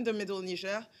back in the Middle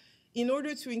Niger, in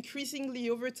order to increasingly,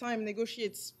 over time,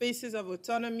 negotiate spaces of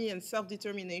autonomy and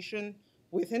self-determination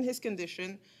within his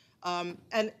condition,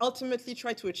 and ultimately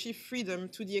try to achieve freedom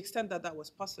to the extent that that was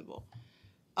possible.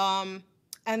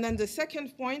 And then the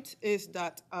second point is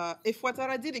that if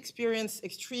Ouattara did experience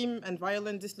extreme and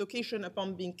violent dislocation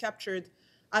upon being captured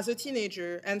as a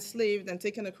teenager, enslaved and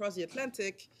taken across the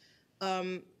Atlantic,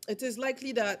 it is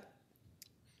likely that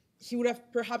he would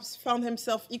have perhaps found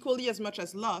himself equally as much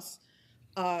as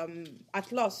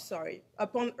at loss,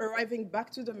 upon arriving back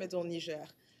to the Middle Niger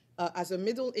as a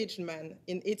middle-aged man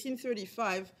in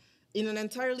 1835 in an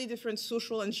entirely different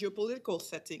social and geopolitical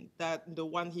setting than the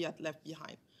one he had left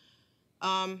behind.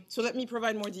 So let me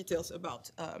provide more details about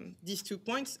these 2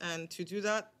 points, and to do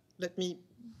that, let me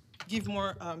give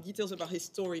more details about his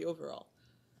story overall.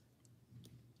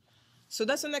 So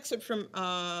that's an excerpt from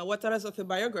Ouattara's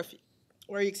autobiography,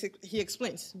 where he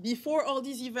explains, "Before all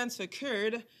these events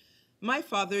occurred, my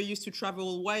father used to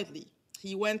travel widely.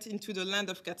 He went into the land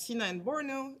of Katsina and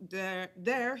Borno.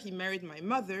 There he married my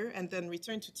mother and then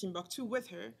returned to Timbuktu with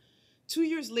her. 2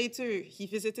 years later, he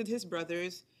visited his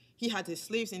brothers. He had his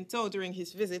slaves in tow during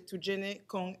his visit to Djenne,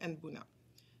 Kong, and Buna.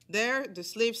 There, the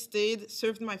slaves stayed,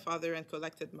 served my father, and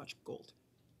collected much gold."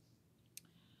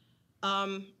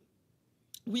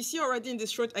 We see already in this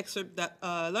short excerpt that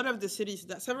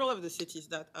several of the cities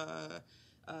that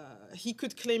he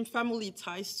could claim family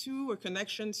ties to or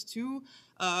connections to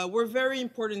were very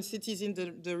important cities in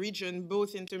the region,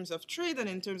 both in terms of trade and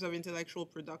in terms of intellectual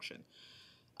production.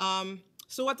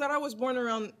 So Ouattara was born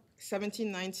around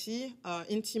 1790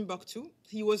 in Timbuktu.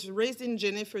 He was raised in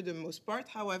Djenne for the most part,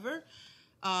 however.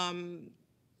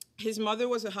 His mother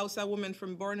was a Hausa woman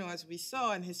from Borno, as we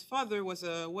saw, and his father was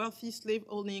a wealthy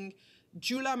slave-owning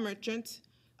Jula merchant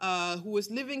who was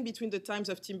living between the times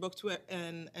of Timbuktu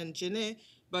and Djenne,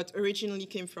 but originally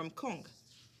came from Kong.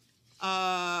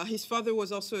 His father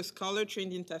was also a scholar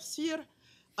trained in tafsir,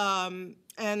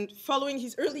 and following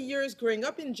his early years growing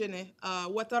up in Djenne,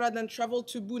 Ouattara then traveled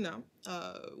to Buna,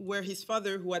 where his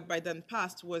father, who had by then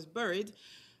passed, was buried.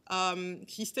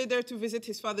 He stayed there to visit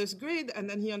his father's grave, and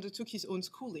then he undertook his own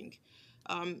schooling.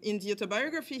 In the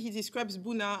autobiography, he describes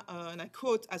Buna, and I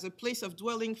quote, as a place of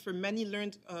dwelling for many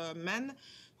learned men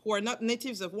who are not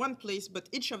natives of one place, but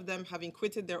each of them, having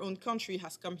quitted their own country,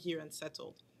 has come here and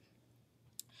settled.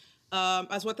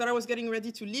 As Ouattara was getting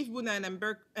ready to leave Buna and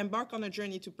embark on a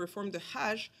journey to perform the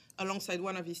Hajj alongside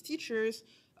one of his teachers,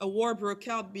 a war broke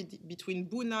out between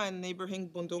Buna and neighboring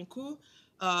Bondonkou.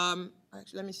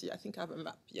 Actually, let me see, I think I have a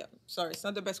map. Yeah, sorry, it's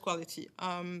not the best quality.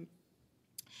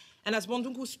 And as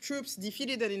Bondonkou's troops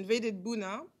defeated and invaded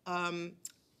Buna,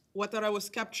 Ouattara was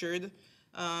captured,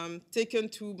 taken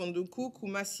to Bondonkou,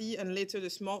 Kumasi, and later the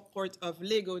small port of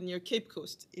Lego near Cape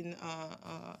Coast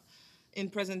in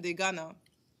present-day Ghana.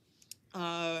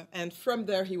 And from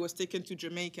there, he was taken to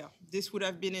Jamaica. This would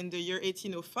have been in the year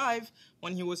 1805,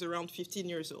 when he was around 15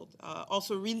 years old.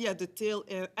 Also really at the tail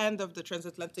end of the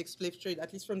transatlantic slave trade,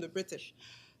 at least from the British.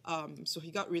 So he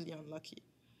got really unlucky.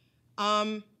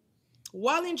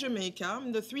 While in Jamaica,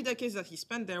 in the 3 decades that he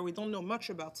spent there, we don't know much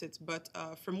about it, but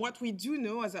from what we do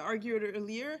know, as I argued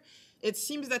earlier, it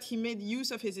seems that he made use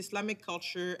of his Islamic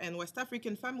culture and West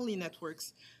African family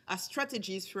networks as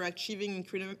strategies for achieving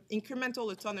incremental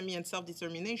autonomy and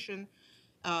self-determination,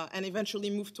 and eventually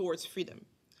move towards freedom.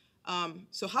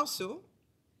 So how so?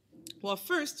 Well,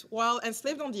 first, while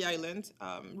enslaved on the island,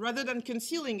 rather than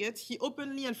concealing it, he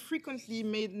openly and frequently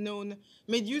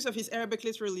made use of his Arabic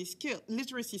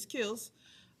literacy skills,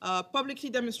 publicly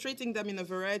demonstrating them in a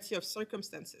variety of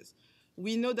circumstances.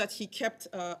 We know that he kept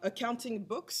accounting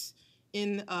books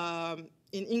in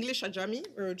English Ajami,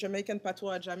 or Jamaican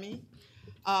Patois Ajami.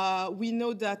 We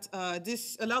know that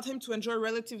this allowed him to enjoy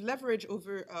relative leverage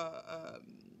over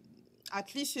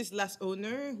at least his last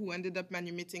owner, who ended up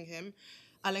manumitting him,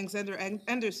 Alexander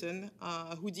Anderson,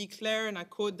 who declared, and I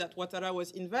quote, that Ouattara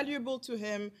was invaluable to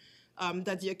him,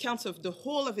 that the accounts of the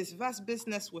whole of his vast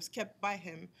business was kept by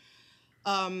him.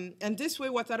 And this way,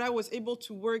 Ouattara was able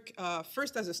to work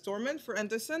first as a storeman for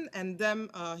Anderson, and then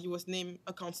he was named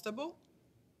a constable.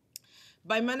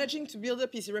 By managing to build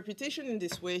up his reputation in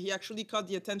this way, he actually caught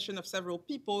the attention of several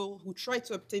people who tried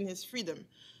to obtain his freedom.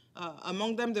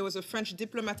 Among them, there was a French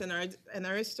diplomat and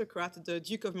aristocrat, the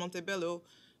Duke of Montebello,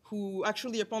 who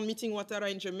actually, upon meeting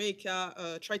Ouattara in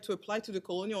Jamaica, tried to apply to the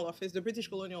colonial office, the British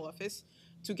colonial office,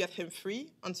 to get him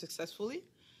free, unsuccessfully.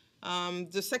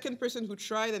 The second person who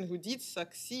tried and who did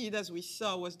succeed, as we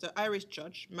saw, was the Irish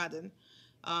judge, Madden.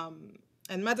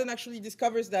 And Madden actually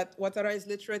discovers that Ouattara is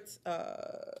literate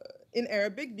in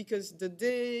Arabic, because the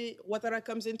day Ouattara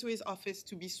comes into his office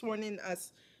to be sworn in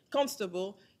as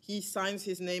constable, he signs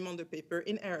his name on the paper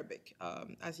in Arabic,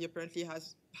 as he apparently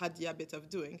has had the habit of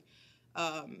doing.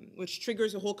 Which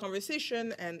triggers a whole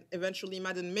conversation, and eventually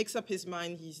Madden makes up his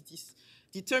mind. He's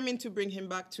determined to bring him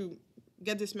back, to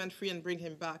get this man free and bring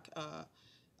him back,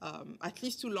 at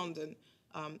least to London,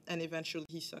 and eventually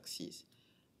he succeeds.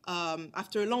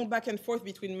 After a long back and forth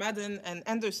between Madden and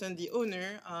Anderson, the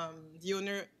owner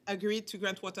agreed to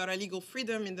grant Ouattara legal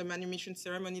freedom in the manumission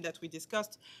ceremony that we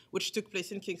discussed, which took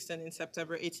place in Kingston in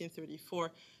September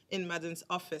 1834 in Madden's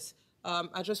office.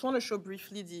 I just want to show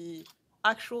briefly the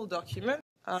actual document,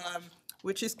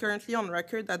 which is currently on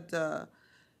record at the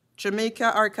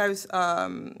Jamaica Archives,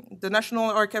 the National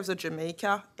Archives of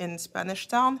Jamaica in Spanish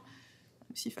Town. Let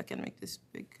me see if I can make this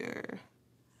bigger.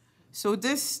 So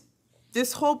this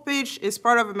whole page is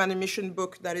part of a manumission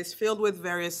book that is filled with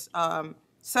various,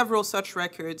 several such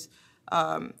records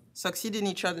succeeding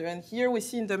each other. And here we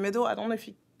see in the middle, I don't know if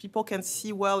people can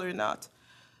see well or not.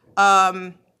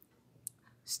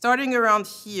 Starting around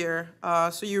here,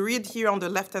 so you read here on the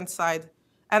left-hand side,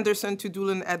 Anderson to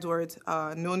Doolan Edward,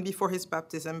 known before his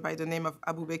baptism by the name of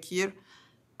Abu Bakir.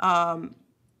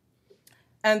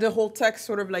 And the whole text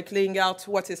sort of like laying out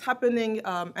what is happening.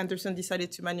 Anderson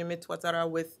decided to manumit Ouattara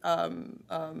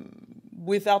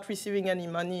without receiving any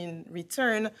money in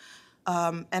return.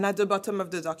 And at the bottom of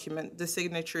the document, the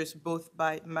signatures both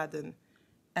by Madden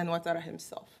and Ouattara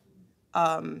himself.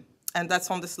 And that's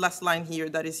on this last line here,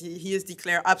 that is, he is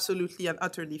declared absolutely and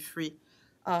utterly free,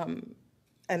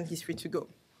 and he's free to go.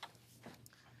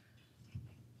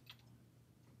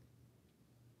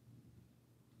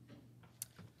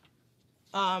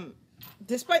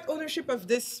 Despite ownership of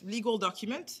this legal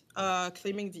document,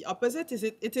 claiming the opposite,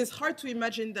 it is hard to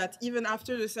imagine that even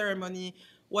after the ceremony,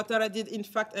 Ouattara did in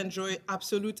fact enjoy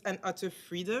absolute and utter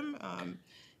freedom.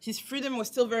 His freedom was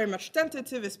still very much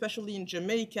tentative, especially in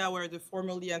Jamaica, where the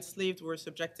formerly enslaved were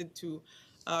subjected to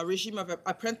a regime of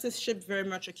apprenticeship very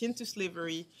much akin to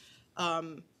slavery.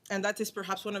 And that is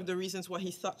perhaps one of the reasons why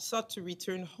he sought to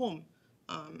return home.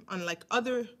 Unlike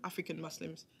other African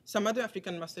Muslims, some other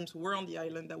African Muslims who were on the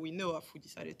island that we know of who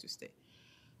decided to stay.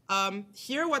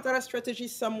 Here, Ouattara's strategy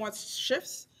somewhat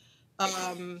shifts.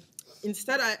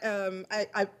 Instead,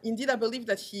 I believe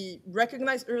that he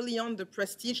recognized early on the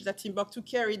prestige that Timbuktu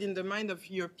carried in the mind of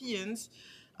Europeans,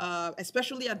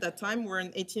 especially at that time, we're in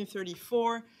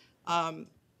 1834.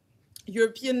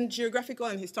 European geographical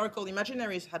and historical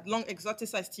imaginaries had long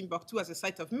exoticized Timbuktu as a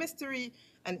site of mystery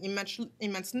and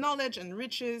immense knowledge and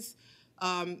riches.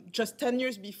 Just 10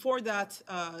 years before that,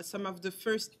 some of the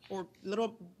first, or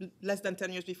little less than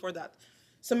 10 years before that,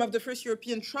 some of the first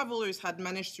European travelers had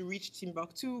managed to reach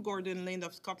Timbuktu, Gordon Lane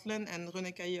of Scotland, and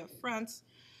René Caillé of France.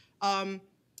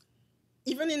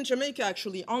 Even in Jamaica,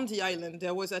 actually, on the island,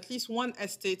 there was at least one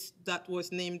estate that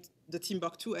was named the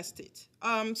Timbuktu estate.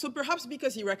 So perhaps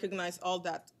because he recognized all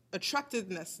that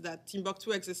attractiveness that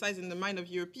Timbuktu exercised in the mind of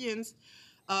Europeans,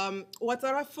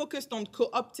 Ouattara focused on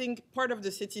co-opting part of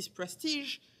the city's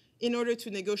prestige in order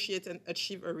to negotiate and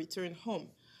achieve a return home.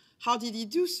 How did he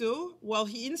do so? Well,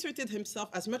 he inserted himself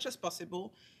as much as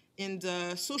possible in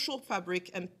the social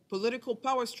fabric and political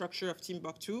power structure of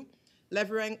Timbuktu,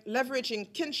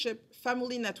 leveraging kinship,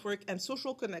 family network, and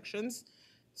social connections,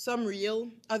 some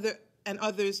real,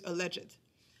 others alleged.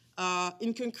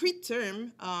 In concrete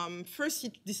terms, first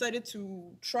he decided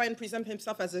to try and present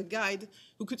himself as a guide,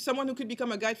 someone who could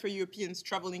become a guide for Europeans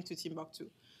traveling to Timbuktu.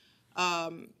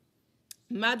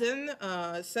 Madden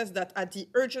says that at the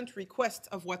urgent request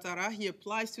of Ouattara, he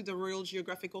applies to the Royal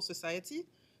Geographical Society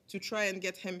to try and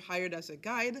get him hired as a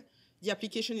guide. The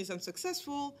application is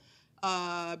unsuccessful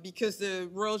because the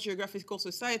Royal Geographical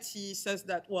Society says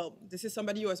that, well, this is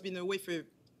somebody who has been away for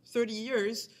 30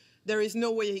 years. There is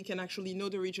no way he can actually know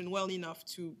the region well enough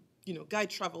to,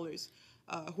 guide travelers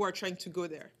who are trying to go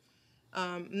there.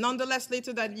 Nonetheless,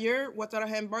 later that year,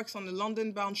 Ouattara embarks on a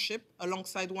London-bound ship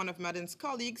alongside one of Madden's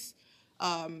colleagues.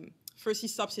 First, he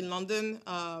stops in London,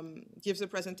 gives a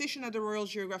presentation at the Royal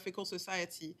Geographical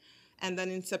Society, and then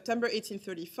in September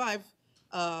 1835,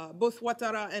 both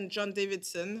Ouattara and John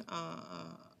Davidson,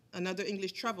 another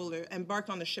English traveler, embark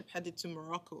on a ship headed to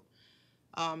Morocco.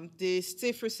 They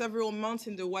stay for several months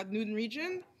in the Wadnoun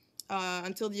region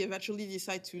until they eventually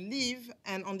decide to leave,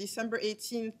 and on December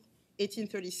 18th,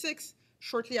 1836,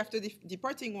 shortly after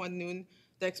departing Wadnoun,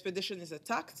 the expedition is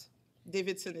attacked,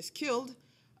 Davidson is killed,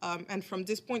 and from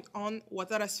this point on,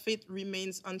 Ouattara's fate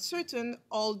remains uncertain,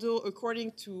 although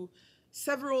according to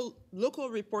several local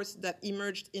reports that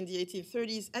emerged in the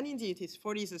 1830s and in the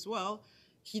 1840s as well,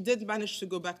 he did manage to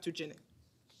go back to Guinea.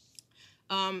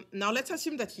 Now let's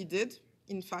assume that he did,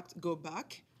 in fact, go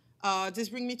back. This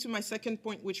brings me to my second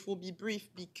point, which will be brief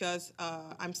because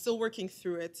I'm still working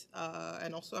through it,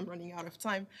 and also I'm running out of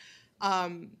time.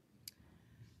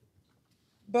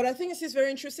 But I think this is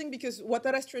very interesting because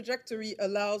Ouattara's trajectory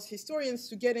allows historians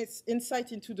to get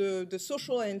insight into the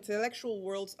social and intellectual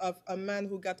worlds of a man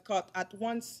who got caught at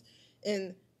once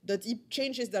in the deep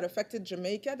changes that affected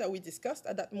Jamaica that we discussed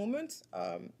at that moment,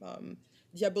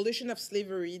 the abolition of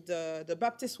slavery, the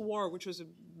Baptist War, which was a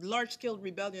large-scale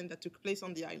rebellion that took place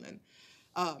on the island,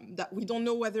 that we don't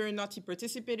know whether or not he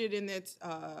participated in it,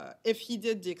 if he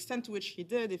did, the extent to which he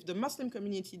did, if the Muslim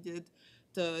community did,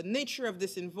 the nature of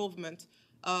this involvement.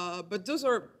 But those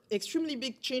are extremely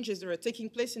big changes that are taking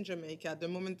place in Jamaica at the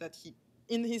moment that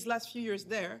in his last few years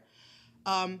there.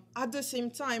 At the same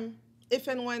time, if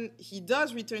and when he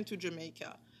does return to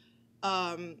Jamaica,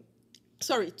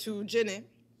 to Guinea,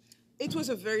 it was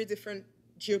a very different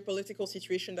geopolitical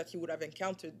situation that he would have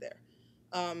encountered there.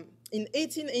 In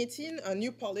 1818, a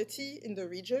new polity in the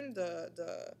region,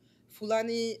 the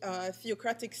Fulani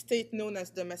theocratic state known as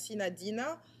the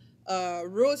Madina,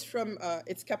 rose from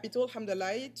its capital,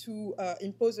 Hamdalai, to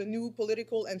impose a new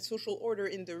political and social order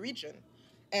in the region.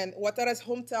 And Ouattara's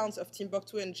hometowns of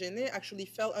Timbuktu and Djenné actually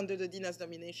fell under the Dina's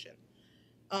domination.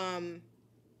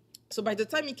 So by the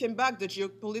time he came back, the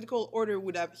geopolitical order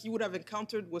he would have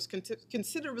encountered was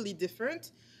considerably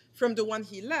different from the one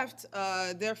he left,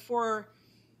 therefore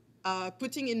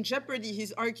putting in jeopardy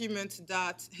his argument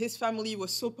that his family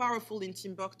was so powerful in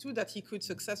Timbuktu that he could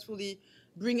successfully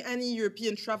bring any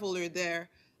European traveler there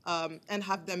and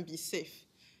have them be safe.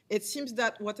 It seems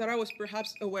that Ouattara was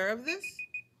perhaps aware of this.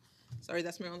 Sorry,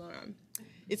 that's my alarm.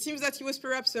 It seems that he was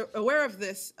perhaps aware of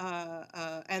this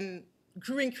and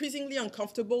grew increasingly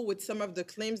uncomfortable with some of the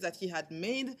claims that he had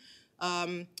made.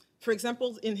 For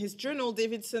example, in his journal,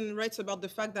 Davidson writes about the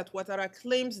fact that Ouattara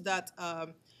claims that,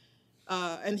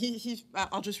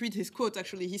 I'll just read his quote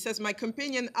actually. He says, "My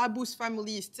companion Abu's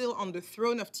family is still on the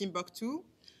throne of Timbuktu.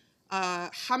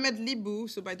 Hamed Libu,"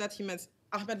 so by that he meant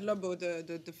Ahmed Lobo,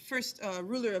 the first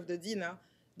ruler of the Dina,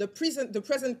 the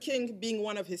present king being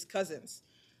one of his cousins.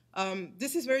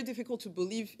 This is very difficult to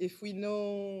believe if we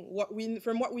know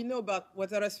from what we know about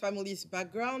Ouattara's family's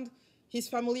background. His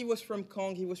family was from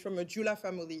Kong. He was from a Jula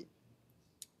family.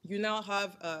 You now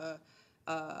have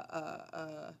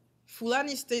a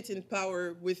Fulani state in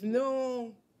power with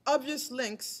no obvious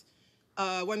links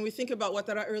when we think about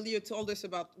Ouattara earlier told us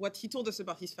about what he told us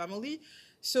about his family.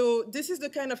 So this is the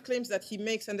kind of claims that he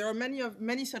makes, and there are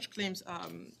many such claims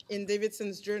in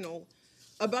Davidson's journal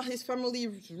about his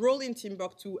family's role in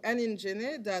Timbuktu and in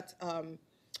Djenné that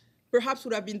perhaps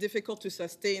would have been difficult to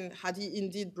sustain had he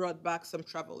indeed brought back some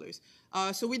travelers.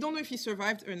 So we don't know if he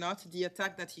survived or not the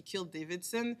attack that he killed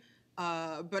Davidson,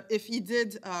 but if he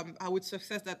did, I would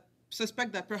suspect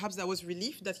that perhaps that was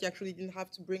relief that he actually didn't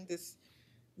have to bring this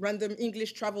random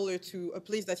English traveler to a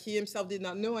place that he himself did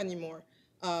not know anymore,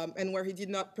 and where he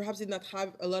perhaps did not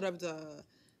have a lot of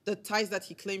the ties that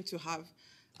he claimed to have.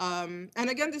 And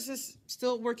again, this is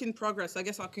still work in progress. I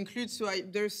guess I'll conclude. So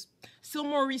there's still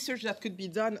more research that could be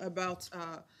done about,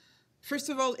 first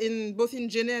of all, both in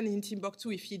Djenné and in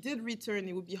Timbuktu, if he did return,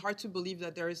 it would be hard to believe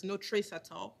that there is no trace at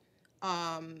all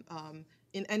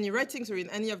in any writings or in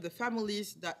any of the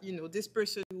families that, this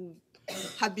person who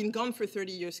had been gone for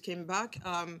 30 years came back.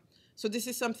 So this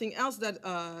is something else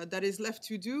that is left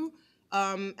to do.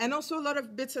 And also a lot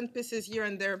of bits and pieces here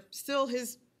and there. Still,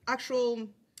 his actual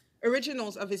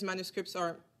originals of his manuscripts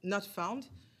are not found.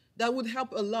 That would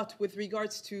help a lot with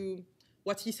regards to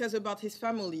what he says about his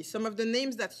family. Some of the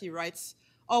names that he writes,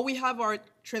 all we have are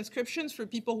transcriptions for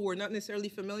people who are not necessarily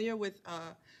familiar with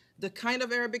the kind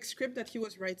of Arabic script that he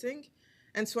was writing,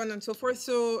 and so on and so forth.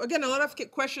 So again, a lot of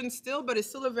questions still, but it's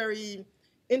still a very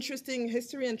interesting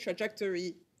history and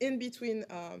trajectory in between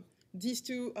these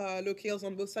two locales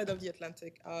on both sides of the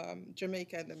Atlantic,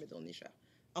 Jamaica and the Middle Nisha.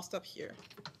 I'll stop here.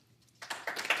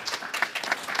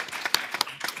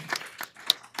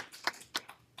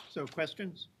 So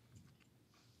questions?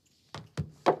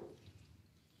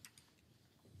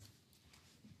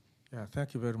 Yeah,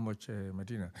 thank you very much,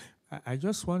 Madina. I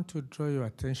just want to draw your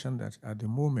attention that at the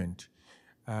moment,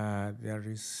 there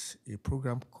is a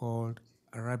program called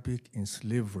Arabic in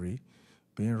Slavery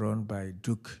being run by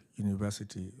Duke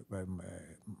University,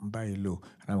 by Lo.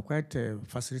 And I'm quite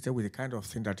fascinated with the kind of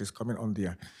thing that is coming on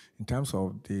there in terms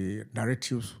of the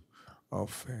narratives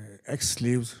of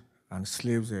ex-slaves and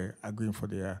slaves arguing for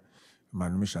their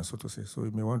manumission, so to say. So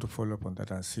you may want to follow up on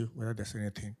that and see whether there's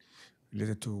anything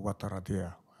related to Ouattara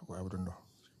there. Well, I wouldn't know.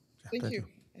 Yeah, thank you.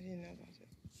 I didn't know about it.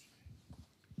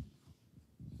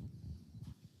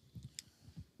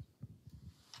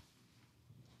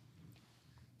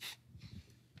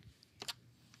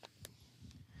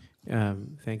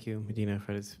 Thank you, Madina,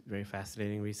 for this very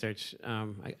fascinating research.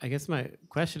 I guess my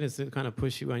question is to kind of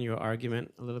push you on your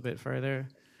argument a little bit further.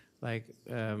 Like,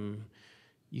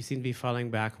 you seem to be falling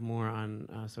back more on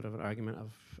sort of an argument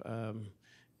of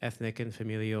ethnic and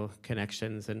familial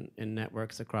connections and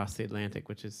networks across the Atlantic,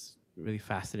 which is really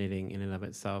fascinating in and of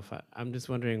itself. I'm just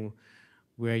wondering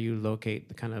where you locate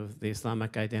the kind of the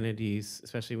Islamic identities,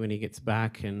 especially when he gets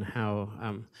back, and how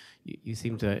you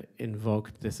seem to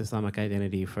invoke this Islamic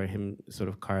identity for him sort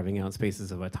of carving out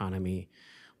spaces of autonomy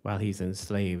while he's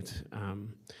enslaved.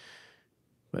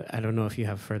 But I don't know if you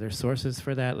have further sources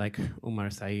for that, like Umar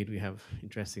Said, we have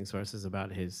interesting sources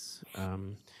about his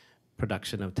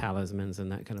production of talismans and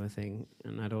that kind of a thing.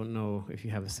 And I don't know if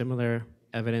you have a similar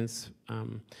evidence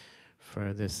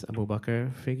for this Abu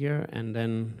Bakr figure. And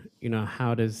then, you know,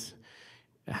 how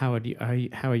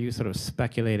are you sort of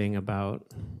speculating about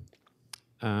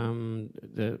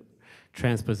the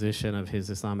transposition of his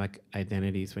Islamic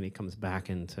identities when he comes back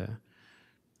into,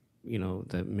 you know,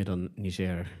 the middle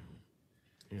Niger?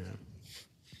 Yeah.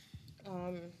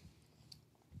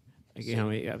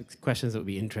 Questions that would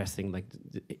be interesting, like,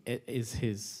 is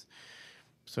his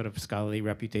sort of scholarly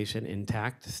reputation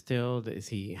intact still?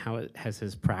 How has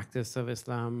his practice of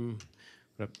Islam,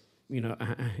 you know,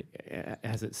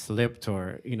 has it slipped,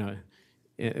 or, you know,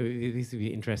 these would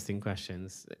be interesting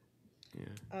questions.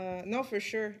 Yeah. No, for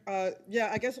sure. Yeah,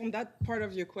 I guess on that part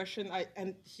of your question,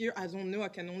 and here I don't know, I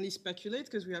can only speculate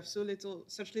because we have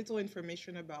such little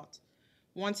information about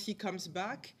once he comes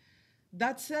back.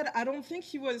 That said, I don't think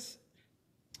he was.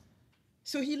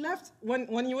 So he left,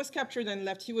 when he was captured and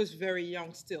left, he was very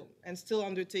young still, and still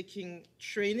undertaking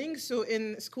training, so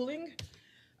in schooling.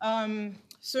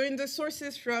 So in the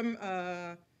sources from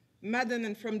Madden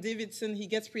and from Davidson, he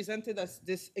gets presented as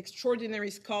this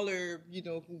extraordinary scholar, you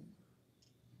know,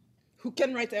 who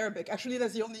can write Arabic. Actually,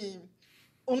 that's the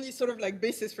only sort of like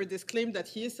basis for this claim that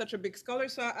he is such a big scholar.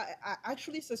 So I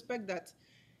actually suspect that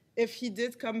if he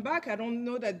did come back, I don't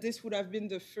know that this would have been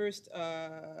the first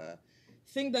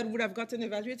thing that would have gotten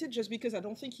evaluated, just because I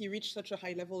don't think he reached such a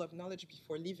high level of knowledge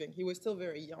before leaving. He was still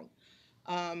very young.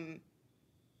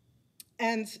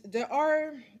 And there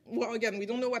are, well, again, we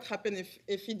don't know what happened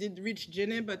if he did reach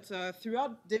Guinea, but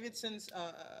throughout Davidson's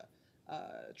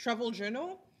travel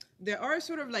journal, there are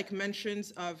sort of like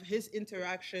mentions of his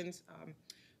interactions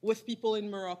with people in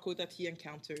Morocco that he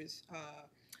encounters.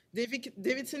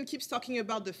 Davidson keeps talking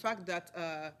about the fact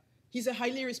that he's a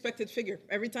highly respected figure.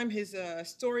 Every time his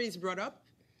story is brought up,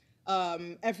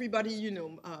 everybody, you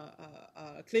know,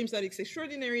 claims that it's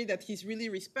extraordinary, that he's really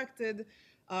respected.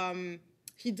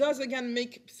 He does again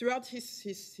make, throughout his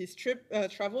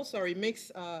travel,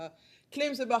 makes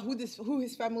claims about who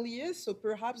his family is. So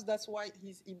perhaps that's why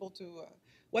he's able to,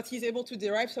 what he's able to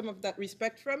derive some of that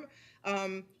respect from.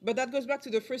 But that goes back to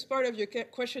the first part of your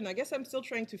question. I guess I'm still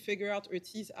trying to figure out or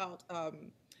tease out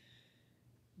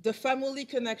the family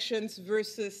connections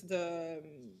versus the,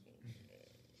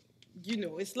 you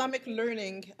know, Islamic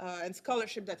learning and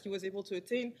scholarship that he was able to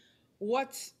attain.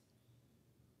 Which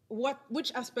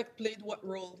aspect played what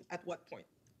role at what point?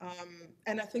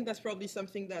 And I think that's probably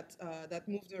something that that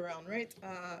moved around, right?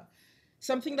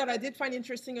 Something that I did find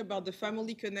interesting about the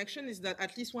family connection is that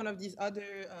at least one of these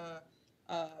other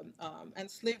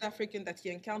enslaved African that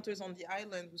he encounters on the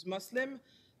island, who's Muslim,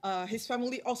 his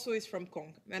family also is from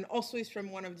Kong, and also is from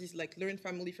one of these like learned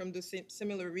family from the same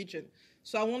similar region.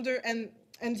 So I wonder, and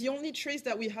the only trace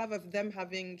that we have of them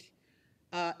having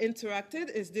interacted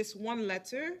is this one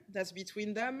letter that's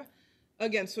between them.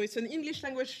 Again, so it's an English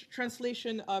language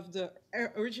translation of the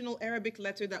original Arabic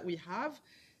letter that we have.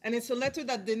 And it's a letter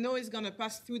that they know is going to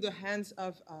pass through the hands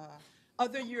of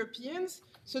other Europeans.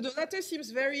 So the letter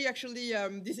seems very actually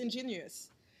disingenuous.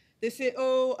 They say,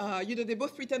 you know, they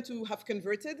both pretend to have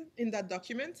converted in that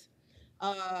document.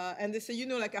 And they say, you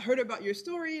know, like, I heard about your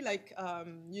story. Like,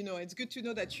 you know, it's good to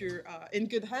know that you're in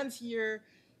good hands here.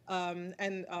 And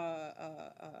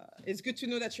it's good to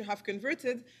know that you have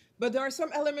converted. But there are some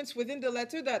elements within the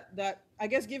letter that I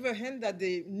guess give a hint that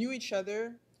they knew each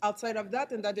other outside of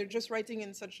that, and that they're just writing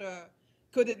in such a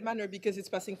coded manner because it's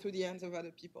passing through the hands of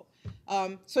other people.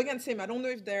 So again, same, I don't know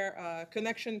if their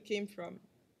connection came from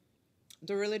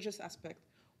the religious aspect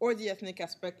or the ethnic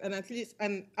aspect. And at least,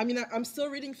 and I mean, I'm still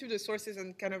reading through the sources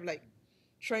and kind of like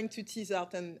trying to tease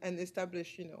out and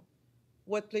establish, you know,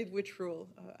 what played which role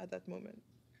at that moment.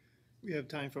 We have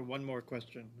time for one more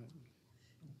question.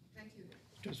 Thank you.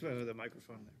 Just for the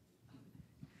microphone there.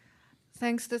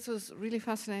 Thanks, this was really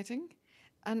fascinating.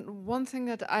 And one thing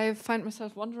that I find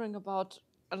myself wondering about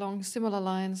along similar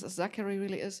lines as Zachary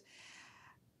really is,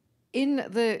 in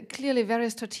the clearly very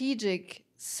strategic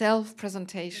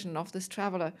self-presentation of this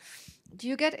traveler, do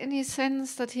you get any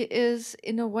sense that he is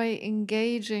in a way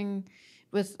engaging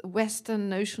with Western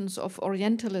notions of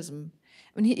Orientalism?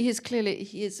 I mean,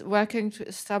 he is working to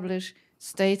establish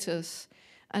status.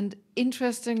 And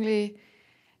interestingly,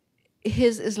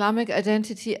 his Islamic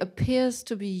identity appears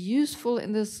to be useful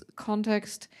in this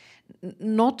context,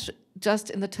 not just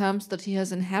in the terms that he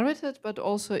has inherited, but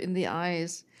also in the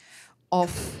eyes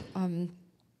of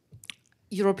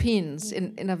Europeans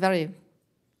in a very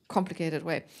complicated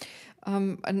way.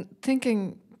 And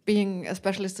thinking, being a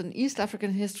specialist in East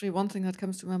African history, one thing that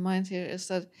comes to my mind here is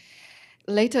that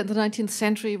later in the 19th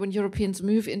century, when Europeans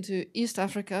move into East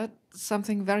Africa,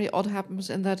 something very odd happens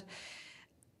in that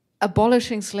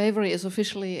abolishing slavery is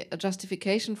officially a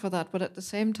justification for that, but at the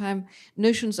same time,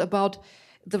 notions about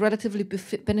the relatively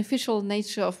beneficial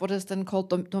nature of what is then called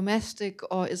domestic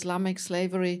or Islamic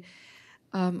slavery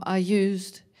are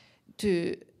used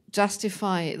to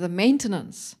justify the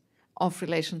maintenance of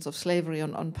relations of slavery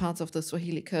on parts of the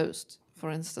Swahili coast,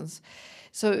 for instance.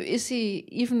 So is he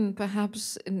even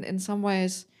perhaps in some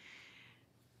ways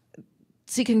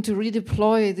seeking to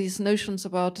redeploy these notions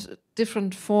about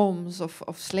different forms of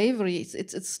slavery?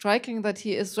 It's striking that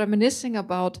he is reminiscing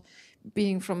about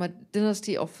being from a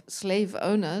dynasty of slave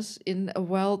owners in a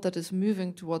world that is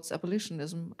moving towards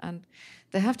abolitionism, and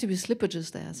there have to be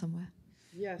slippages there somewhere.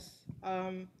 Yes.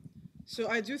 So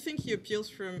I do think he appeals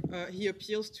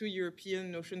to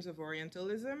European notions of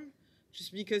Orientalism,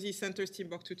 just because he centers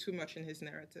Timbuktu too much in his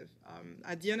narrative.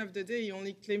 At the end of the day, he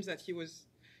only claims that he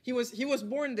was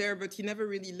born there, but he never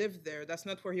really lived there. That's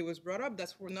not where he was brought up.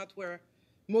 That's not where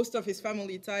most of his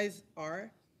family ties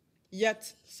are.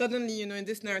 Yet suddenly, in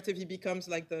this narrative, he becomes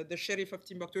like the sheriff of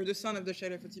Timbuktu, or the son of the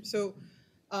sheriff of Timbuktu. So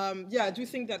yeah, I do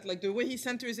think that like the way he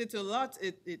centers it a lot,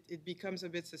 it becomes a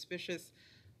bit suspicious.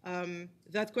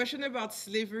 That question about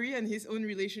slavery and his own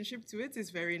relationship to it is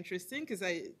very interesting, because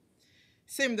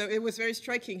it was very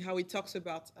striking how he talks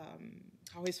about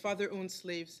how his father owned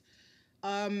slaves.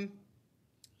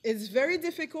 It's very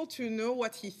difficult to know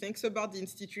what he thinks about the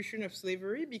institution of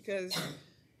slavery, because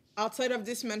outside of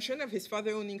this mention of his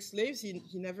father owning slaves, he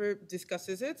never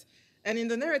discusses it. And in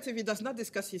the narrative, he does not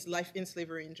discuss his life in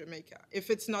slavery in Jamaica,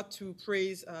 if it's not to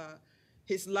praise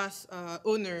his last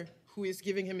owner who is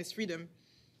giving him his freedom.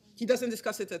 He doesn't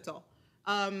discuss it at all.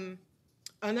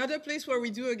 Another place where we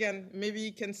do, again,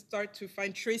 maybe can start to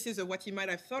find traces of what he might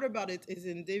have thought about it is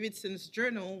in Davidson's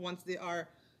journal. Once they are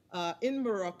in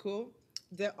Morocco,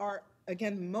 there are,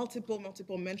 again,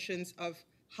 multiple mentions of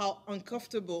how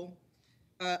uncomfortable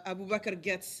Abu Bakr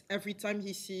gets every time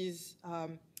he sees,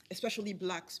 especially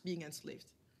blacks being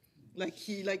enslaved. Like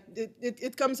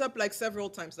it comes up like several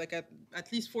times, like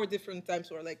at least 4 different times,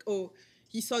 where like, oh,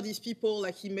 he saw these people,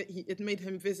 like it made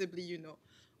him visibly,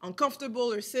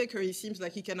 uncomfortable or sick, or he seems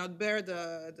like he cannot bear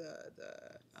the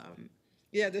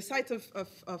sight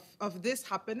of this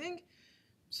happening.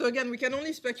 So again, we can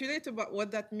only speculate about what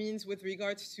that means with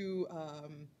regards to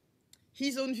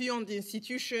his own view on the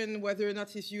institution, whether or not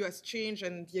his view has changed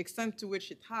and the extent to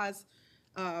which it has.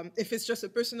 If it's just a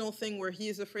personal thing where he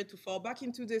is afraid to fall back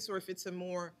into this, or if it's a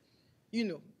more,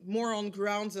 more on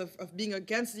grounds of being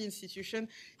against the institution.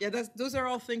 Yeah, those are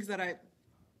all things that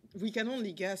we can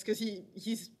only guess, because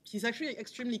he's actually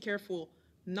extremely careful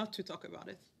not to talk about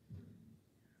it.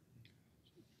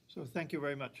 So thank you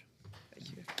very much.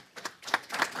 Thank you.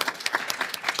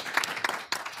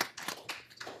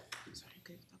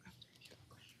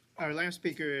 Our last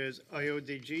speaker is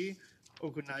Ayodeji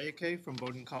Ogunnaike from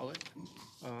Bowdoin College.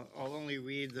 I'll only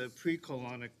read the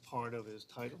pre-colonic part of his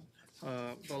title,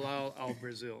 Bilal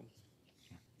al-Brazil.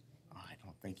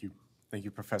 Thank you. Thank you,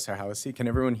 Professor Hallisey. Can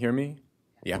everyone hear me?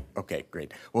 Yeah, okay,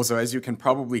 great. Well, so as you can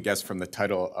probably guess from the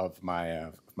title of my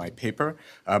paper,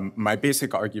 my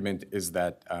basic argument is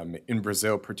that in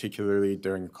Brazil, particularly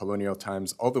during colonial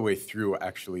times, all the way through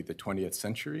actually the 20th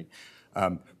century,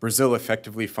 Brazil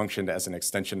effectively functioned as an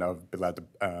extension of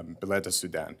Bilad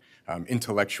Sudan,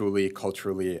 intellectually,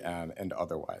 culturally, and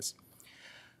otherwise.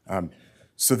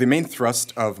 So the main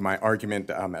thrust of my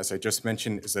argument, as I just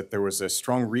mentioned, is that there was a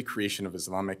strong recreation of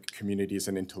Islamic communities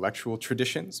and intellectual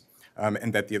traditions,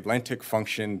 and that the Atlantic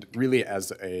functioned really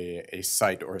as a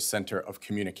site or a center of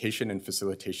communication and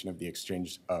facilitation of the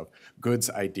exchange of goods,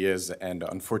 ideas, and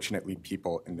unfortunately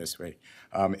people in this way.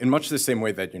 In much the same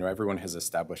way that everyone has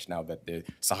established now that the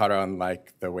Sahara,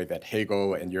 unlike the way that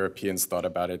Hegel and Europeans thought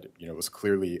about it, was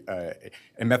clearly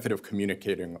a method of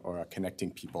communicating or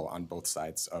connecting people on both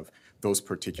sides of those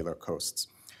particular coasts.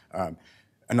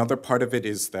 Another part of it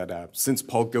is that since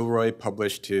Paul Gilroy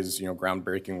published his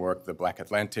groundbreaking work, The Black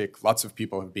Atlantic, lots of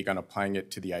people have begun applying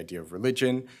it to the idea of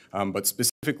religion, but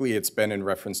specifically it's been in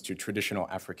reference to traditional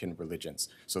African religions.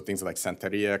 So things like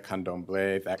Santeria,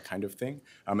 Candomblé, that kind of thing.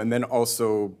 And then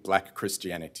also Black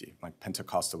Christianity, like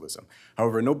Pentecostalism.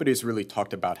 However, nobody's really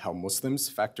talked about how Muslims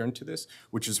factor into this,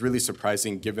 which is really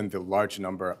surprising given the large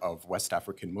number of West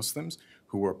African Muslims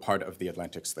who were part of the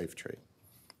Atlantic slave trade.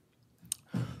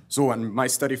 So my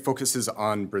study focuses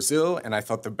on Brazil, and I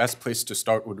thought the best place to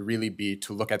start would really be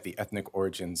to look at the ethnic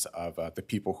origins of the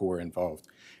people who were involved.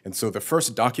 And so the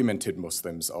first documented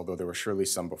Muslims, although there were surely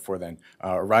some before then,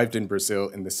 arrived in Brazil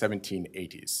in the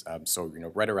 1780s, so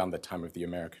right around the time of the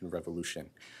American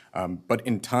Revolution. But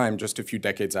in time, just a few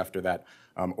decades after that,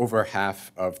 over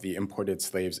half of the imported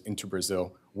slaves into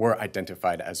Brazil were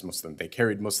identified as Muslim. They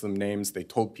carried Muslim names. They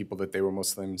told people that they were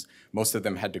Muslims. Most of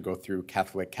them had to go through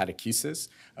Catholic catechesis,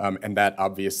 and that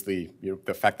obviously,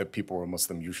 the fact that people were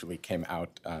Muslim usually came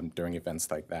out during events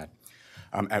like that.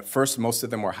 At first, most of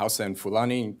them were Hausa and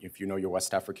Fulani. If you know your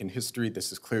West African history,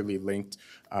 this is clearly linked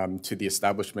to the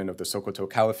establishment of the Sokoto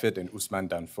Caliphate and Usman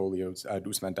Dan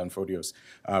Fodio's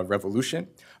revolution.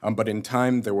 But in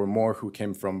time, there were more who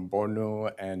came from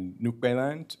Borno and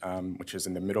Nukbeland, which is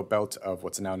in the middle belt of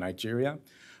what's now Nigeria.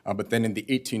 But then in the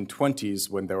 1820s,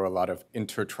 when there were a lot of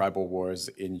intertribal wars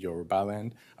in Yoruba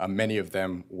land, many of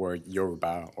them were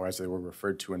Yoruba, or as they were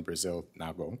referred to in Brazil,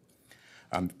 Nago.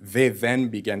 They then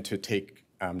began to take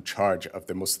charge of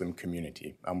the Muslim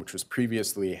community, which was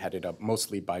previously headed up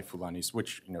mostly by Fulanis,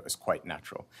 which is quite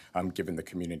natural, given the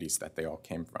communities that they all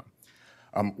came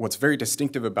from. What's very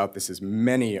distinctive about this is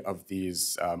many of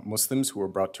these Muslims who were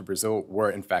brought to Brazil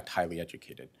were in fact highly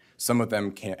educated. Some of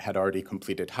them had already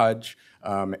completed Hajj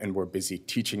and were busy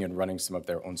teaching and running some of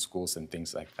their own schools and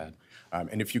things like that.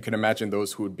 And if you can imagine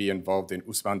those who would be involved in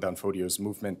Usman Dan Fodio's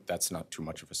movement, that's not too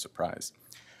much of a surprise.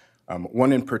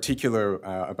 One in particular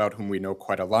about whom we know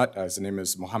quite a lot, his name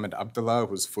is Muhammad Abdullah,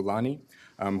 who's Fulani,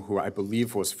 who I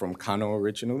believe was from Kano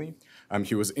originally.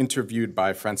 He was interviewed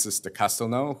by Francis de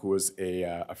Castelnau, who was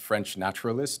a French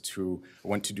naturalist who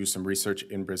went to do some research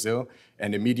in Brazil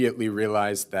and immediately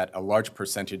realized that a large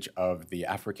percentage of the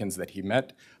Africans that he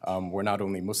met were not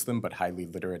only Muslim, but highly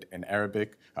literate in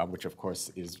Arabic, which of course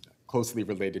is closely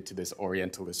related to this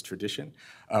Orientalist tradition.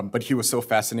 But he was so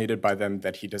fascinated by them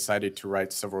that he decided to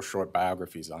write several short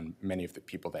biographies on many of the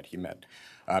people that he met.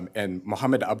 And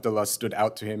Muhammad Abdullah stood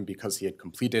out to him because he had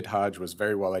completed Hajj, was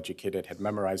very well educated, had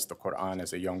memorized the Quran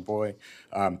as a young boy.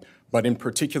 But in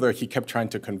particular, he kept trying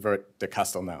to convert de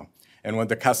Castelnau. And when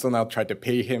de Castelnau tried to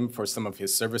pay him for some of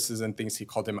his services and things, he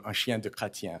called him un chien de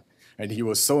chrétien. And he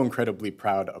was so incredibly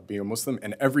proud of being a Muslim,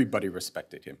 and everybody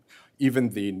respected him. Even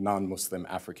the non-Muslim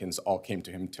Africans all came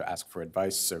to him to ask for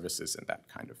advice, services, and that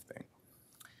kind of thing.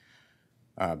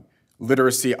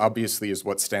 Literacy, obviously, is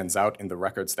what stands out in the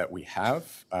records that we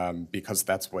have, because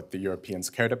that's what the Europeans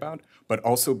cared about, but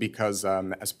also because,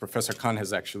 as Professor Khan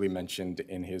has actually mentioned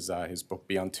in his book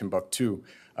Beyond Timbuktu,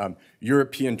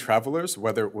 European travelers,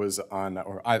 whether it was on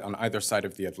either side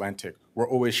of the Atlantic, were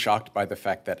always shocked by the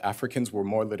fact that Africans were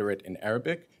more literate in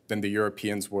Arabic than the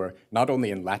Europeans were, not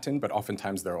only in Latin, but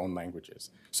oftentimes their own languages.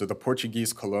 So the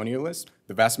Portuguese colonialists,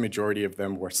 the vast majority of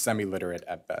them were semi-literate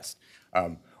at best.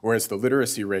 Whereas the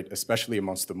literacy rate, especially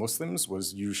amongst the Muslims,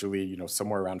 was usually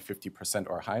somewhere around 50%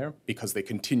 or higher because they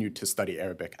continued to study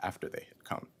Arabic after they had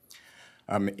come.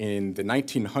 In the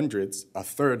 1900s, a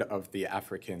third of the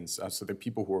Africans, so the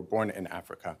people who were born in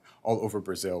Africa, all over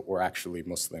Brazil, were actually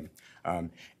Muslim.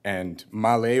 And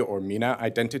Malay or Mina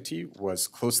identity was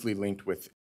closely linked with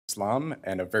Islam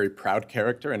and a very proud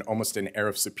character and almost an air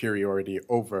of superiority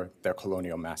over their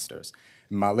colonial masters.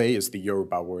 Malay is the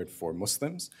Yoruba word for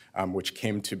Muslims, which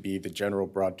came to be the general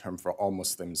broad term for all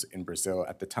Muslims in Brazil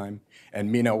at the time. And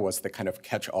Mina was the kind of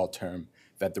catch-all term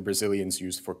that the Brazilians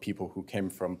used for people who came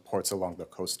from ports along the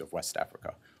coast of West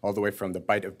Africa, all the way from the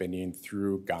Bight of Benin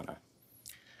through Ghana.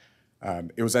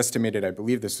 It was estimated, I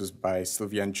believe this was by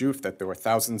Sylviane Diouf, that there were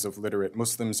thousands of literate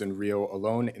Muslims in Rio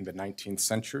alone in the 19th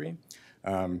century.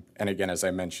 And again, as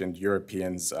I mentioned,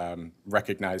 Europeans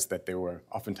recognized that they were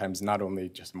oftentimes not only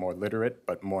just more literate,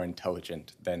 but more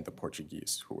intelligent than the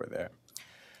Portuguese who were there.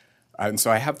 And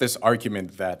so I have this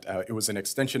argument that it was an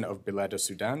extension of Bilad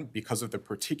Sudan because of the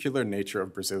particular nature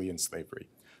of Brazilian slavery.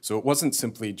 So it wasn't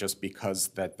simply just because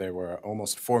that there were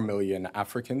almost 4 million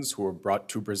Africans who were brought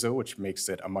to Brazil, which makes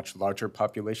it a much larger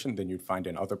population than you'd find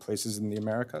in other places in the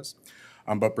Americas.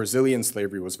 But Brazilian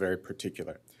slavery was very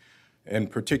particular. In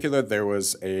particular, there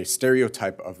was a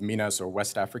stereotype of Minas or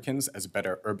West Africans as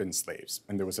better urban slaves,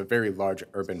 and there was a very large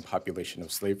urban population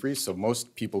of slavery, so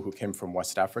most people who came from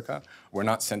West Africa were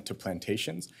not sent to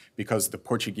plantations because the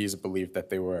Portuguese believed that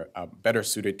they were better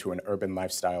suited to an urban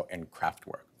lifestyle and craft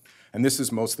work. And this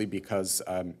is mostly because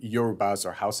Yorubas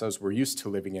or Hausas were used to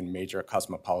living in major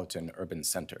cosmopolitan urban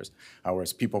centers,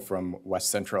 whereas people from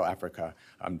West Central Africa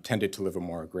tended to live a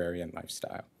more agrarian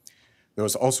lifestyle. There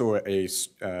was also a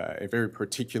very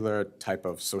particular type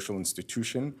of social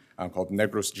institution called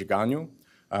negros gigano,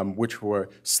 which were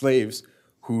slaves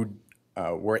who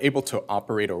were able to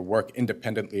operate or work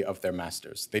independently of their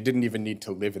masters. They didn't even need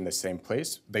to live in the same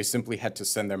place. They simply had to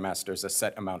send their masters a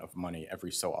set amount of money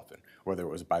every so often, whether it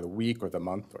was by the week or the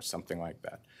month or something like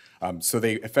that. So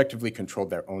they effectively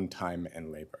controlled their own time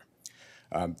and labor.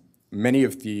 Many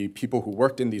of the people who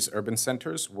worked in these urban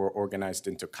centers were organized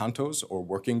into cantos or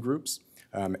working groups,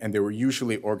 and they were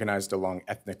usually organized along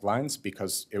ethnic lines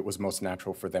because it was most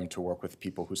natural for them to work with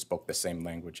people who spoke the same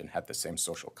language and had the same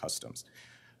social customs.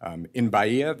 In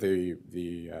Bahia,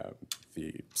 the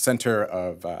center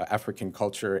of African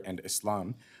culture and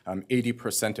Islam,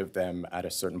 80% of them at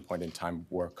a certain point in time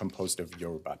were composed of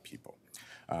Yoruba people.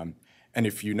 And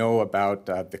if you know about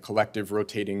the collective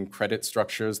rotating credit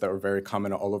structures that were very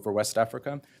common all over West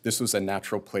Africa, this was a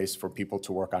natural place for people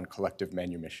to work on collective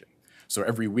manumission. So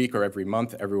every week or every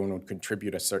month, everyone would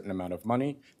contribute a certain amount of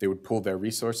money. They would pool their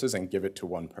resources and give it to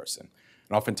one person.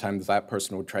 And oftentimes that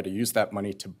person would try to use that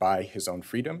money to buy his own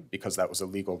freedom because that was a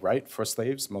legal right for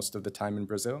slaves most of the time in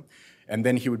Brazil. And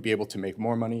then he would be able to make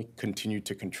more money, continue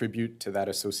to contribute to that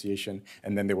association,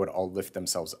 and then they would all lift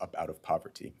themselves up out of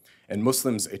poverty. And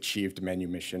Muslims achieved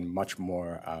manumission much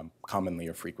more commonly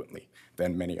or frequently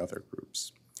than many other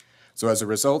groups. So as a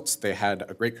result, they had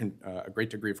a great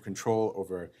degree of control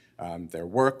over their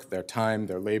work, their time,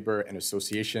 their labor, and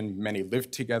association. Many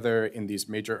lived together in these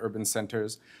major urban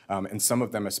centers, and some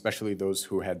of them, especially those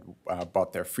who had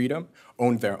bought their freedom,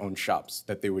 owned their own shops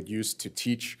that they would use to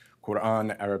teach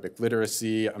Quran, Arabic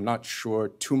literacy. I'm not sure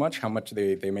too much how much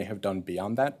they may have done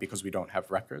beyond that because we don't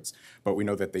have records, but we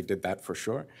know that they did that for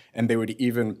sure. And they would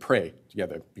even pray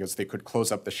together because they could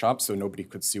close up the shop so nobody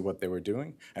could see what they were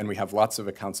doing. And we have lots of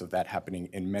accounts of that happening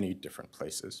in many different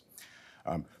places.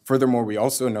 Furthermore, we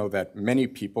also know that many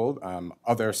people,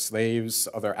 other slaves,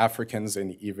 other Africans,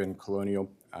 and even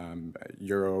colonial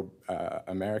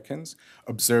Euro-Americans,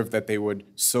 observed that they would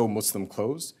sew Muslim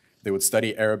clothes. They would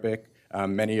study Arabic.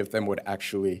 Many of them would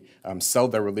actually sell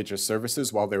their religious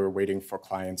services while they were waiting for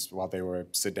clients, while they were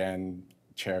sedan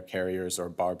chair carriers or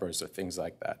barbers or things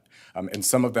like that. And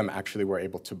some of them actually were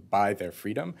able to buy their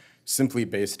freedom simply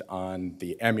based on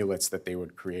the amulets that they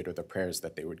would create or the prayers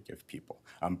that they would give people,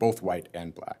 both white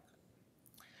and black.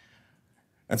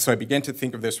 And so I began to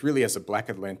think of this really as a Black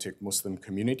Atlantic Muslim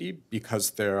community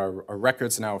because there are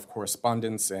records now of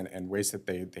correspondence and ways that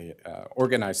they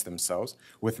organize themselves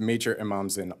with major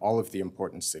imams in all of the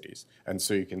important cities. And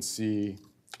so you can see,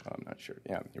 I'm not sure,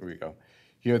 yeah, here we go.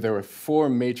 Here there were 4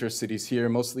 major cities here,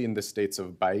 mostly in the states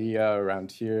of Bahia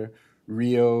around here,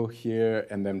 Rio here,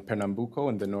 and then Pernambuco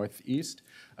in the northeast.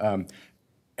 And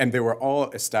they were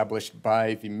all established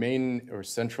by the main or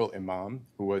central imam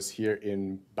who was here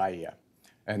in Bahia.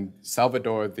 And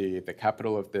Salvador, the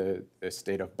capital of the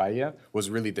state of Bahia, was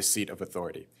really the seat of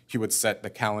authority. He would set the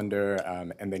calendar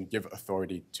and then give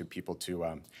authority to people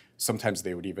to, sometimes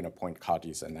they would even appoint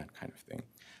qadis and that kind of thing.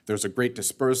 There was a great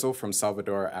dispersal from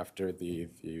Salvador after the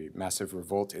massive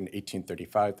revolt in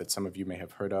 1835 that some of you may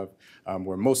have heard of,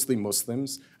 where mostly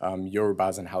Muslims,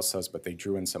 Yorubas and Hausas, but they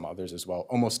drew in some others as well,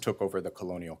 almost took over the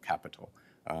colonial capital.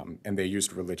 And they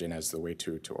used religion as the way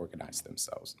to organize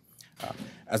themselves.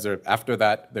 After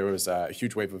that, there was a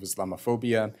huge wave of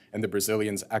Islamophobia, and the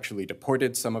Brazilians actually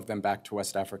deported some of them back to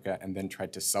West Africa and then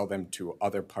tried to sell them to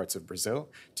other parts of Brazil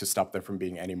to stop there from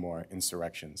being any more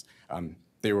insurrections.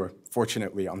 They were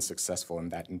fortunately unsuccessful in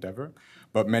that endeavor,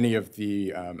 but many of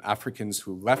the Africans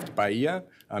who left Bahia,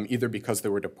 either because they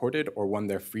were deported or won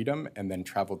their freedom and then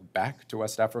traveled back to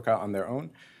West Africa on their own,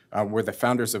 were the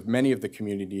founders of many of the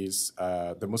communities,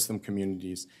 the Muslim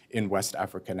communities in West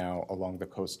Africa now along the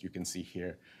coast you can see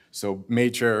here. So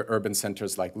major urban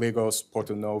centers like Lagos,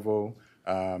 Porto Novo,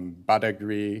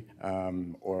 Badagry,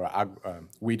 or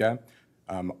Ouida,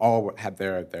 all had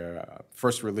their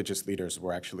first religious leaders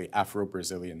were actually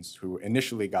Afro-Brazilians who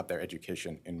initially got their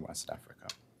education in West Africa.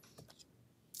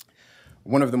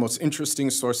 One of the most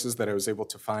interesting sources that I was able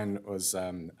to find was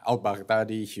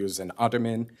al-Baghdadi. He was an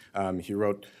Ottoman. He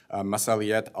wrote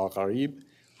Masaliyat al-Gharib,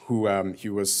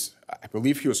 I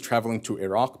believe he was traveling to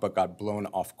Iraq, but got blown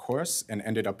off course and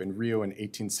ended up in Rio in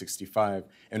 1865,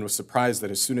 and was surprised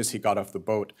that as soon as he got off the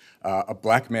boat, a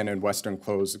black man in Western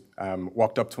clothes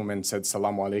walked up to him and said,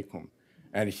 "Salamu alaikum."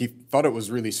 And he thought it was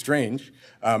really strange,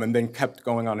 and then kept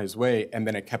going on his way, and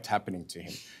then it kept happening to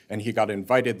him. And he got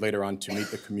invited later on to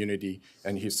meet the community,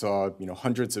 and he saw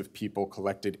hundreds of people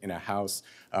collected in a house,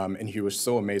 and he was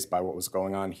so amazed by what was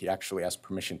going on, he actually asked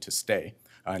permission to stay.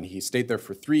 And he stayed there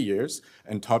for 3 years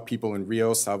and taught people in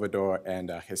Rio, Salvador, and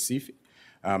Recife.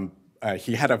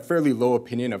 He had a fairly low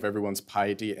opinion of everyone's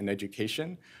piety and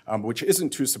education, which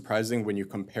isn't too surprising when you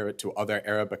compare it to other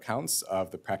Arab accounts of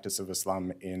the practice of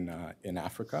Islam in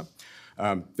Africa.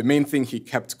 The main thing he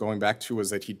kept going back to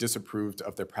was that he disapproved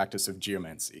of their practice of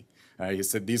geomancy. He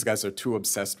said these guys are too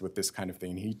obsessed with this kind of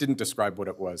thing. He didn't describe what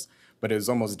it was, but it was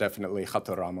almost definitely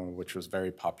khatarama, which was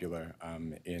very popular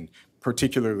in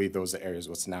particularly those areas,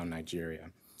 what's now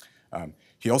Nigeria.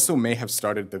 He also may have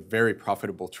started the very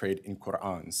profitable trade in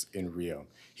Qur'ans in Rio.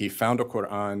 He found a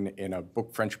Qur'an in a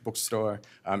French bookstore,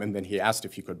 and then he asked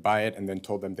if he could buy it and then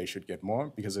told them they should get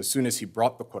more, because as soon as he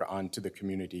brought the Qur'an to the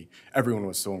community, everyone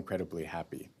was so incredibly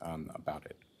happy about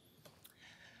it.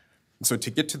 So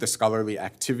to get to the scholarly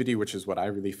activity, which is what I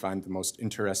really find the most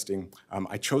interesting,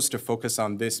 I chose to focus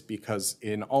on this because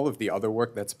in all of the other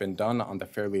work that's been done on the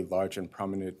fairly large and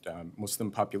prominent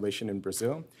Muslim population in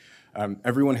Brazil,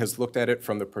 everyone has looked at it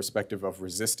from the perspective of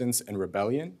resistance and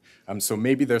rebellion. So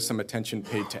maybe there's some attention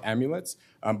paid to amulets,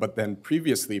 but then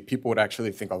previously people would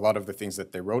actually think a lot of the things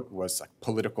that they wrote was like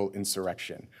political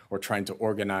insurrection or trying to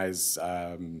organize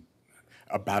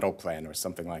a battle plan or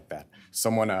something like that.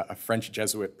 Someone, a French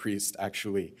Jesuit priest,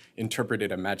 actually interpreted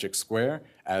a magic square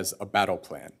as a battle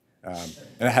plan. And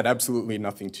it had absolutely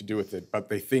nothing to do with it, but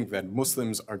they think that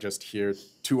Muslims are just here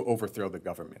to overthrow the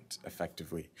government,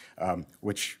 effectively,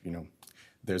 which,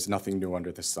 there's nothing new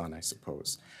under the sun, I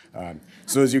suppose.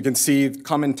 So as you can see,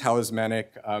 common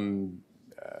talismanic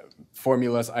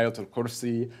formulas, Ayatul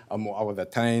Kursi,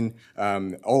 Al-Mu'awwidhatayn,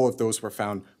 all of those were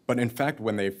found. But in fact,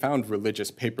 when they found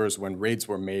religious papers, when raids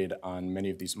were made on many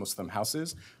of these Muslim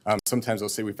houses, sometimes they'll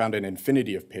say we found an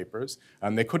infinity of papers.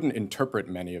 They couldn't interpret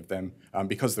many of them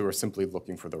because they were simply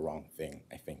looking for the wrong thing,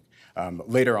 I think.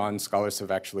 Later on, scholars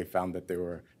have actually found that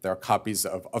there are copies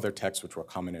of other texts which were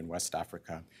common in West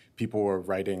Africa. People were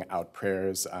writing out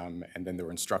prayers, and then there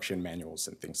were instruction manuals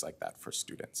and things like that for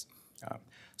students.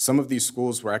 Some of these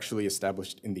schools were actually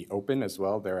established in the open as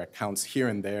well. There are accounts here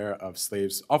and there of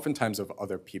slaves, oftentimes of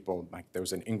other people. Like there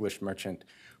was an English merchant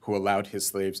who allowed his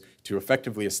slaves to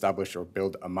effectively establish or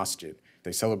build a masjid.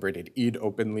 They celebrated Eid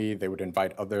openly. They would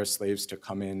invite other slaves to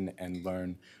come in and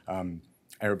learn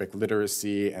Arabic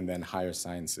literacy and then higher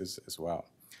sciences as well.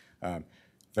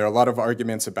 There are a lot of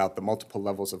arguments about the multiple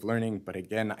levels of learning, but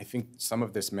again, I think some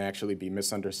of this may actually be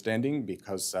misunderstanding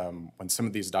because when some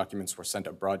of these documents were sent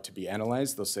abroad to be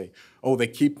analyzed, they'll say, oh, they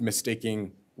keep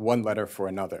mistaking one letter for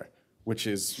another, which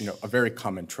is a very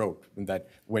common trope, in that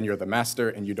when you're the master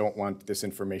and you don't want this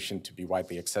information to be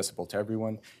widely accessible to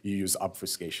everyone, you use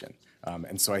obfuscation.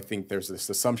 And so I think there's this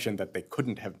assumption that they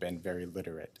couldn't have been very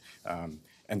literate.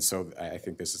 And so I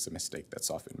think this is a mistake that's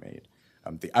often made.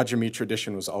 The Ajami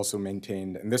tradition was also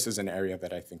maintained, and this is an area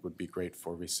that I think would be great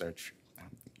for research,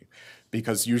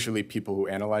 because usually people who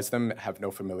analyze them have no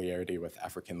familiarity with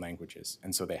African languages,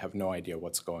 and so they have no idea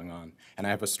what's going on. And I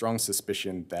have a strong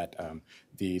suspicion that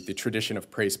the tradition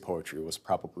of praise poetry was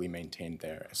probably maintained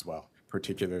there as well,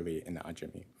 particularly in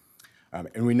Ajami.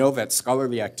 And we know that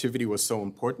scholarly activity was so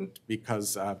important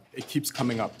because it keeps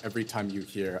coming up every time you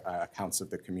hear accounts of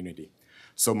the community.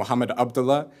 So Muhammad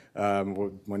Abdullah,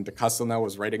 when de Castellanos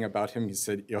was writing about him, he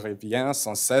said, il revient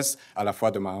sans cesse à la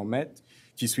foi de Mahomet,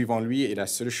 qui suivant lui est la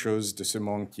seule chose de ce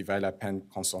monde qui vaille la peine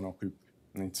qu'on s'en occupe.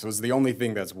 And so it's the only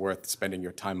thing that's worth spending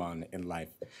your time on in life.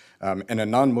 And a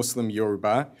non-Muslim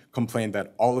Yoruba complained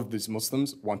that all of these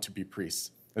Muslims want to be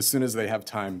priests. As soon as they have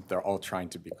time, they're all trying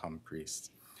to become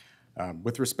priests.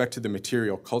 With respect to the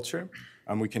material culture,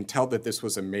 we can tell that this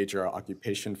was a major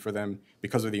occupation for them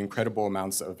because of the incredible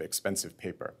amounts of expensive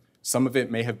paper. Some of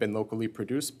it may have been locally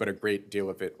produced, but a great deal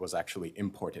of it was actually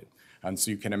imported. And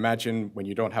so you can imagine when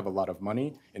you don't have a lot of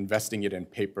money, investing it in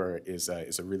paper is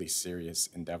a really serious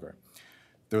endeavor.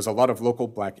 There was a lot of local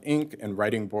black ink and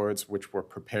writing boards which were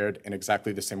prepared in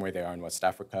exactly the same way they are in West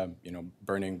Africa,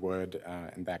 burning wood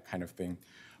and that kind of thing.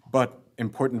 But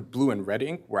important blue and red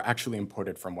ink were actually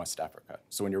imported from West Africa.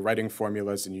 So when you're writing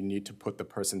formulas and you need to put the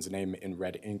person's name in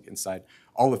red ink inside,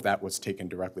 all of that was taken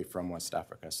directly from West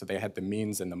Africa. So they had the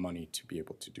means and the money to be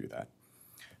able to do that.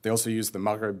 They also use the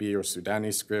Maghrebi or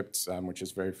Sudani scripts, which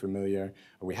is very familiar.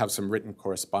 We have some written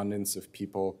correspondence of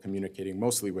people communicating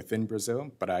mostly within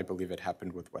Brazil, but I believe it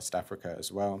happened with West Africa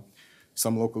as well.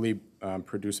 Some locally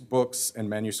produced books and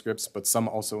manuscripts, but some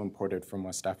also imported from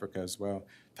West Africa as well.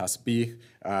 Tasbih,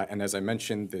 and as I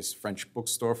mentioned, this French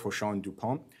bookstore, Fauchon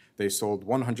Dupont, they sold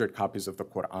 100 copies of the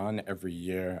Quran every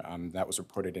year. That was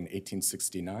reported in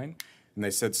 1869. And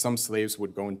they said some slaves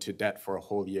would go into debt for a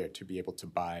whole year to be able to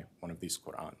buy one of these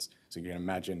Qurans. So you can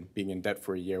imagine being in debt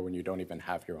for a year when you don't even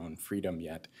have your own freedom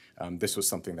yet. This was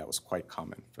something that was quite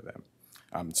common for them.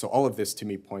 So all of this to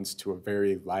me points to a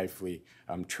very lively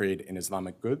trade in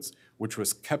Islamic goods, which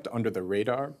was kept under the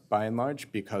radar by and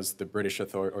large because the British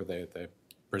authority, or the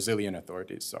Brazilian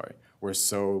authorities, sorry, were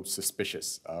so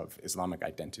suspicious of Islamic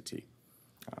identity.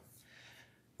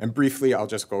 And briefly, I'll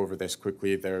just go over this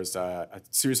quickly. There's a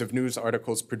series of news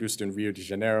articles produced in Rio de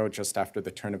Janeiro just after the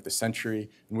turn of the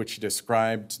century, in which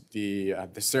described the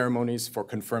ceremonies for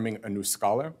confirming a new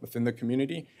scholar within the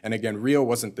community. And again, Rio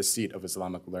wasn't the seat of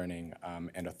Islamic learning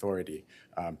and authority.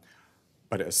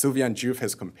 But Sylviane Diouf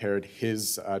has compared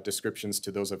his descriptions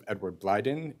to those of Edward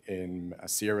Blyden in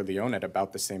Sierra Leone at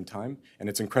about the same time, and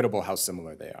it's incredible how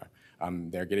similar they are.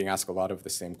 They're getting asked a lot of the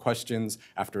same questions.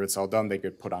 After it's all done, they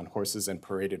get put on horses and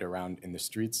paraded around in the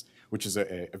streets, which is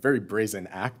a very brazen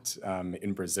act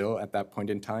in Brazil at that point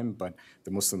in time, but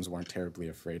the Muslims weren't terribly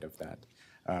afraid of that.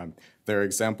 There are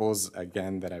examples,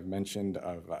 again, that I've mentioned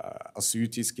of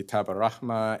Al-Suyuti's Kitab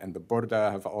al-Rahma and the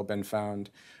Burda have all been found.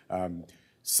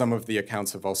 Some of the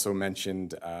accounts have also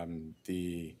mentioned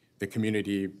the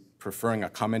community preferring a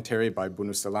commentary by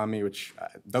Bunu Salami, which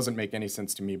doesn't make any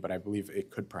sense to me, but I believe it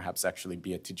could perhaps actually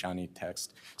be a Tijani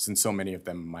text, since so many of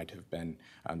them might have been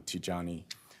Tijani.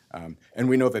 And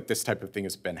we know that this type of thing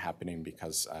has been happening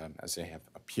because, as they have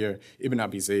up here, Ibn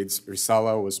Abi Zayd's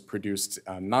Risala was produced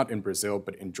not in Brazil,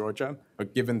 but in Georgia.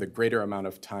 But given the greater amount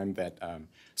of time that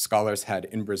scholars had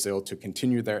in Brazil to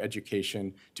continue their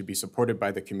education, to be supported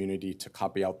by the community, to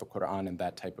copy out the Quran and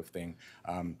that type of thing,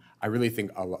 I really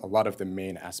think a lot of the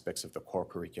main aspects of the core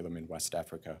curriculum in West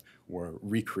Africa were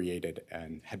recreated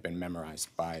and had been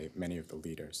memorized by many of the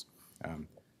leaders.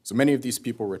 So many of these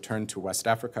people returned to West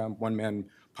Africa. One man,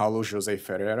 Paulo José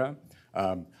Ferreira,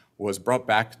 was brought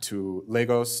back to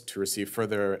Lagos to receive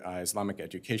further Islamic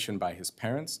education by his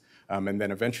parents, and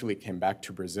then eventually came back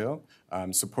to Brazil,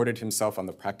 supported himself on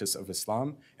the practice of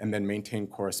Islam, and then maintained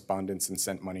correspondence and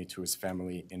sent money to his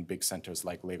family in big centers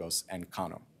like Lagos and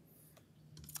Kano.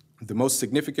 The most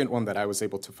significant one that I was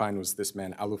able to find was this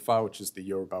man, Alufa, which is the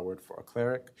Yoruba word for a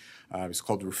cleric. He's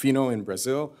called Rufino in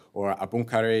Brazil, or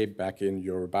Abunkare back in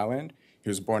Yoruba land. He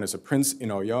was born as a prince in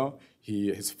Oyo.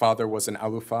 His father was an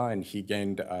Alufa, and he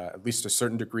gained at least a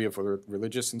certain degree of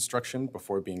religious instruction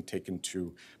before being taken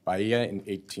to Bahia in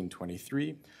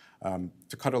 1823.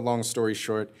 To cut a long story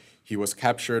short, he was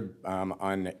captured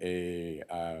on a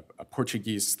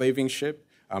Portuguese slaving ship,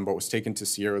 but was taken to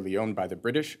Sierra Leone by the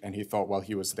British, and he thought while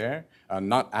he was there,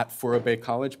 not at Fura Bay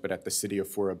College, but at the city of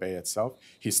Fura Bay itself,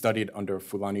 he studied under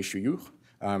Fulani Shuyukh,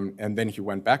 and then he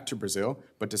went back to Brazil,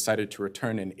 but decided to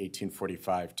return in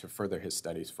 1845 to further his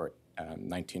studies for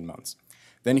 19 months.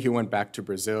 Then he went back to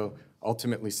Brazil,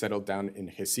 ultimately settled down in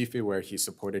Recife, where he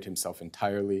supported himself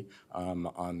entirely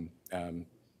on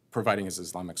providing his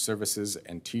Islamic services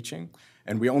and teaching.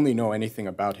 And we only know anything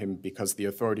about him because the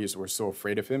authorities were so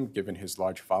afraid of him, given his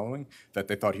large following, that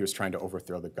they thought he was trying to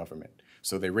overthrow the government.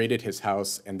 So they raided his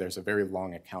house, and there's a very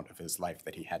long account of his life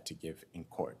that he had to give in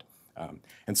court.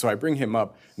 And so I bring him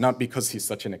up not because he's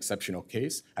such an exceptional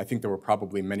case. I think there were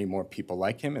probably many more people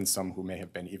like him and some who may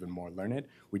have been even more learned.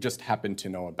 We just happened to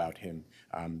know about him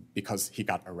because he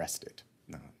got arrested.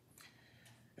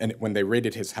 And when they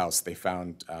raided his house, they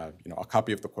found a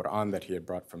copy of the Quran that he had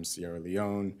brought from Sierra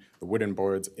Leone, the wooden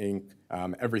boards, ink,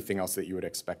 everything else that you would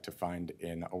expect to find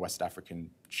in a West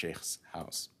African sheikh's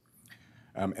house.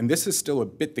 And this is still a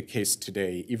bit the case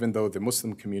today, even though the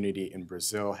Muslim community in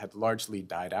Brazil had largely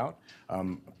died out.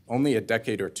 Only a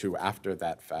decade or two after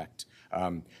that fact,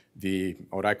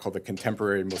 what I call the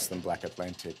contemporary Muslim Black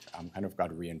Atlantic kind of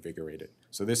got reinvigorated.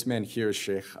 So this man here is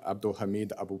Sheikh Abdul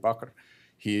Hamid Abu Bakr.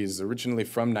 He's originally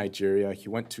from Nigeria. He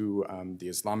went to the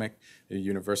Islamic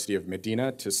University of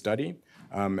Madina to study.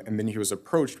 And then he was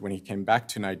approached when he came back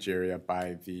to Nigeria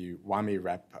by the WAMI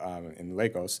rep in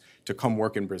Lagos to come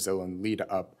work in Brazil and lead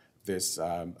up this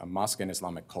a mosque and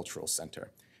Islamic cultural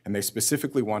center. And they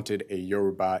specifically wanted a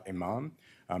Yoruba imam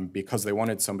because they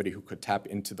wanted somebody who could tap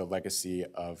into the legacy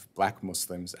of Black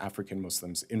Muslims, African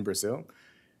Muslims in Brazil,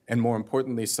 and more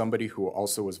importantly, somebody who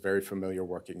also was very familiar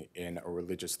working in a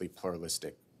religiously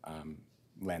pluralistic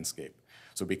landscape.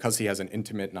 So because he has an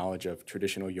intimate knowledge of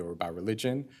traditional Yoruba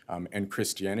religion and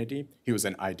Christianity, he was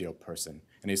an ideal person.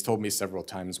 And he's told me several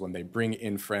times when they bring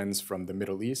in friends from the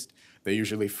Middle East, they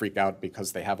usually freak out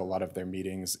because they have a lot of their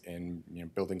meetings in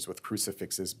buildings with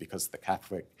crucifixes because the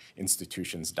Catholic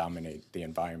institutions dominate the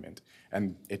environment.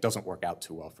 And it doesn't work out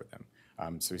too well for them.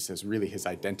 So he says really his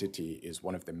identity is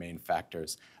one of the main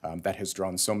factors that has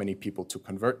drawn so many people to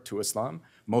convert to Islam,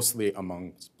 mostly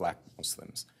amongst Black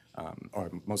Muslims,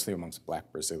 or mostly amongst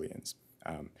Black Brazilians.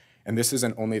 And this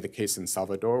isn't only the case in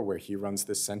Salvador, where he runs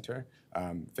this center.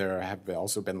 There have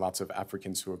also been lots of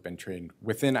Africans who have been trained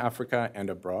within Africa and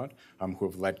abroad, who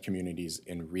have led communities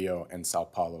in Rio and Sao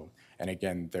Paulo. And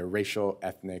again, their racial,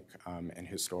 ethnic, and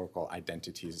historical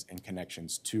identities and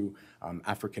connections to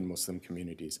African Muslim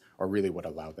communities are really what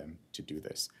allow them to do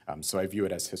this. So I view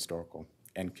it as historical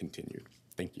and continued.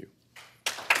 Thank you.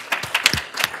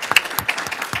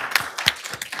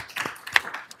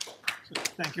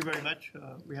 Thank you very much.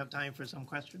 We have time for some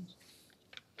questions.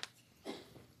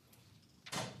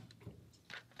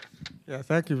 Yeah,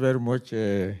 thank you very much.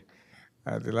 The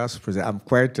last present, I'm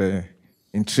quite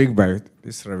intrigued by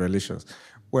these revelations.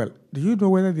 Well, do you know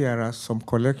whether there are some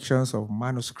collections of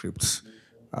manuscripts,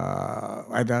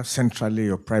 either centrally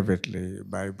or privately,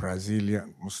 by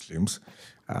Brazilian Muslims?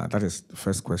 That is the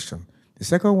first question. The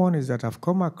second one is that I've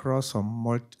come across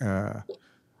some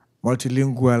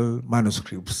multilingual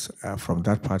manuscripts from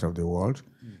that part of the world.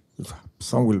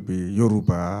 Some will be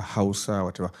Yoruba, Hausa,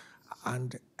 whatever.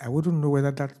 And I wouldn't know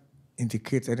whether that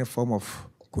indicates any form of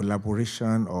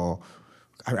collaboration or,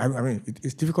 I mean,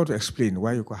 it's difficult to explain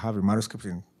why you could have a manuscript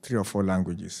in 3 or 4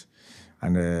 languages.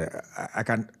 And I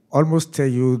can almost tell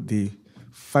you the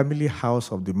family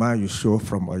house of the man you show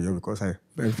from Oyo because I'm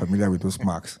very familiar with those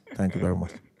marks. Thank you very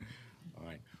much.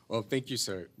 Well, thank you,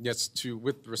 sir. Yes,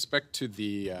 with respect to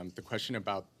the question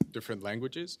about different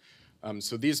languages,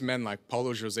 so these men like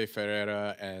Paulo José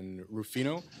Ferreira and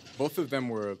Rufino, both of them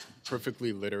were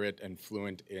perfectly literate and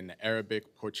fluent in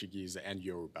Arabic, Portuguese, and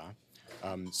Yoruba.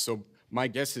 So my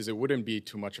guess is it wouldn't be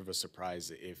too much of a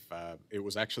surprise if it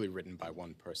was actually written by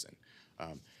one person.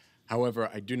 However,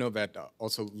 I do know that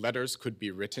also letters could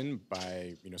be written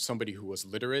by somebody who was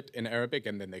literate in Arabic,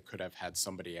 and then they could have had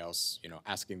somebody else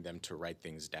asking them to write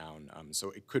things down.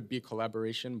 So it could be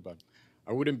collaboration, but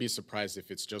I wouldn't be surprised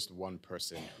if it's just one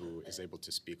person who is able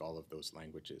to speak all of those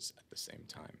languages at the same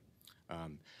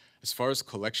time. As far as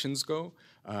collections go,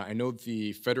 I know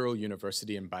the Federal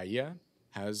University in Bahia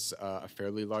has a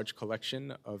fairly large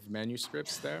collection of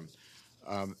manuscripts there.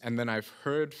 And then I've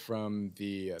heard from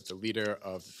the leader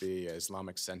of the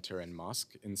Islamic Center and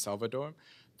Mosque in Salvador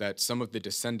that some of the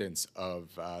descendants of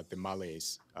the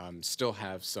Malays still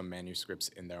have some manuscripts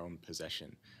in their own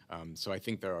possession. So I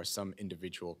think there are some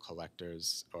individual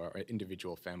collectors or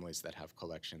individual families that have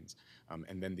collections,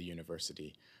 and then the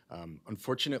university.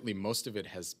 Unfortunately, most of it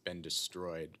has been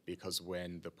destroyed because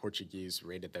when the Portuguese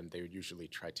raided them, they would usually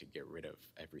try to get rid of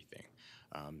everything.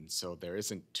 So there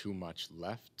isn't too much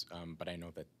left, but I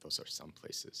know that those are some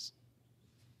places.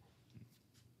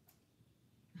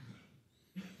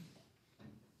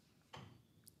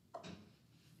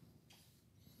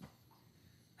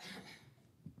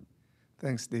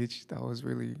 Thanks, Deej. That was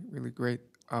really, really great.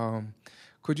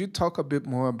 Could you talk a bit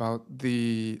more about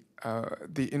the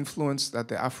influence that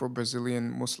the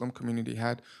Afro-Brazilian Muslim community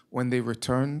had when they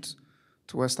returned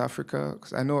to West Africa?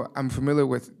 Because I know I'm familiar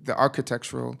with the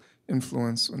architectural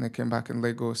influence when they came back in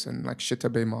Lagos and like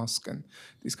Shita Mosque and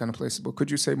these kind of places. But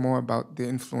could you say more about the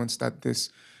influence that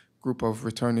this group of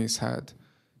returnees had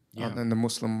in the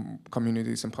Muslim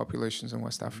communities and populations in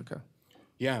West Africa?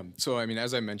 Yeah, so I mean,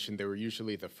 as I mentioned, they were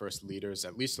usually the first leaders,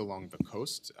 at least along the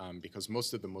coast, because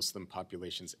most of the Muslim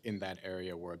populations in that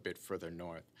area were a bit further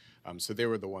north. So they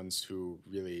were the ones who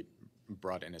really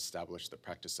brought and established the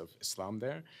practice of Islam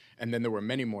there. And then there were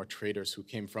many more traders who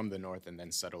came from the north and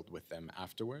then settled with them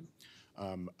afterward.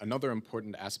 Another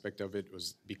important aspect of it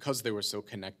was because they were so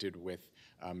connected with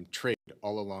trade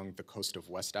all along the coast of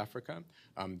West Africa,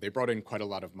 they brought in quite a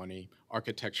lot of money.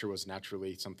 Architecture was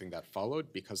naturally something that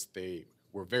followed because they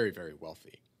were very, very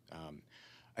wealthy.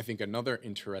 I think another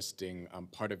interesting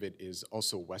part of it is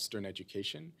also Western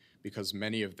education, because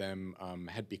many of them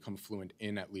had become fluent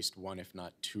in at least one, if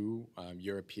not two,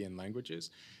 European languages.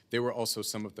 They were also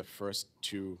some of the first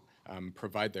to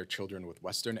provide their children with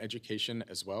Western education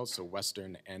as well, so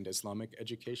Western and Islamic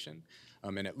education.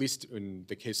 And at least in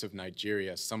the case of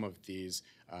Nigeria, some of these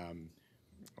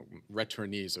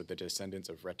returnees or the descendants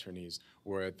of returnees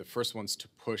were the first ones to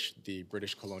push the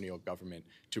British colonial government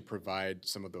to provide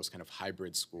some of those kind of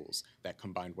hybrid schools that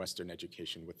combined Western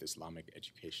education with Islamic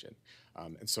education.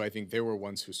 And so I think they were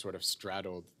ones who sort of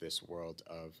straddled this world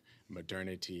of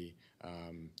modernity,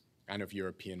 kind of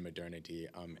European modernity,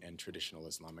 and traditional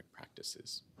Islamic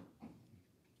practices.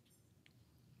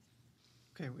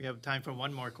 Okay, we have time for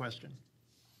one more question.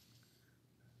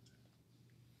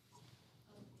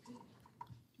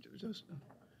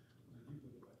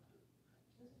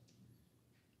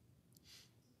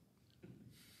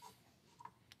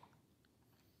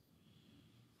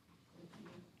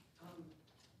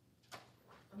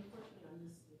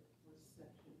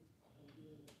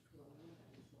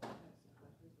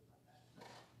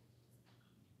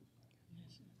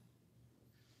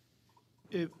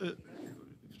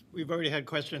 We've already had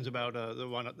questions about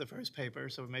the first paper,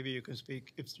 so maybe you can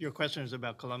speak. If your question is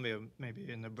about Colombia, maybe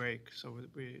in the break, so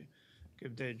we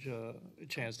give Dej a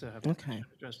chance to have Okay.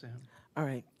 address to him. All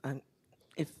right.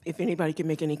 If anybody can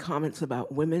make any comments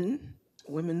about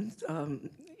women's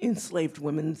enslaved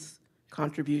women's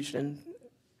contribution,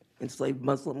 enslaved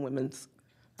Muslim women's,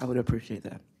 I would appreciate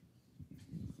that.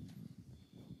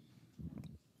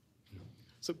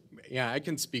 So yeah, I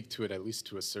can speak to it at least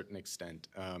to a certain extent.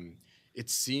 It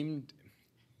seemed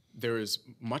there is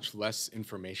much less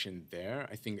information there,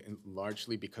 I think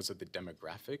largely because of the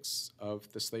demographics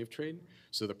of the slave trade.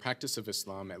 So the practice of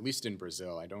Islam, at least in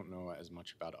Brazil, I don't know as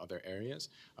much about other areas,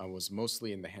 was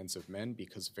mostly in the hands of men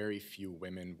because very few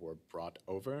women were brought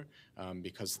over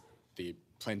because the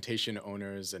plantation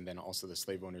owners and then also the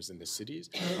slave owners in the cities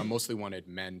mostly wanted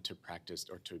men to practice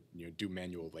or to do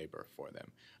manual labor for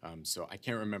them. So I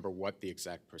can't remember what the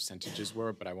exact percentages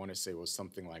were, but I want to say it was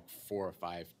something like 4 or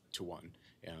 5 to 1,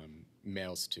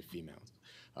 males to females.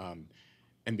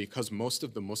 And because most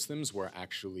of the Muslims were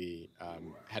actually,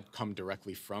 had come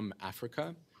directly from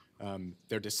Africa,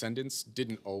 their descendants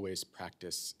didn't always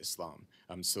practice Islam.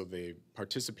 So the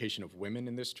participation of women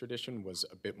in this tradition was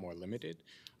a bit more limited.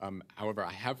 However,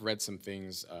 I have read some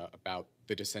things about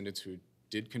the descendants who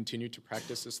did continue to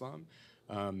practice Islam.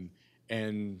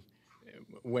 And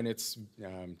when it's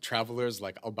travelers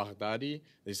like al-Baghdadi,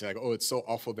 they say, like, oh, it's so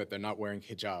awful that they're not wearing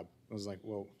hijab. I was like,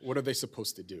 well, what are they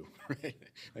supposed to do, right?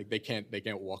 Like they can't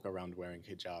walk around wearing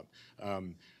hijab.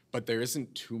 But there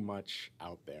isn't too much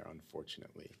out there,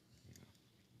 unfortunately.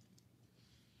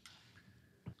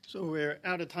 So we're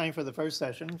out of time for the first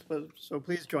session, so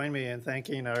please join me in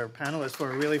thanking our panelists for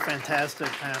a really fantastic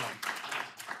panel.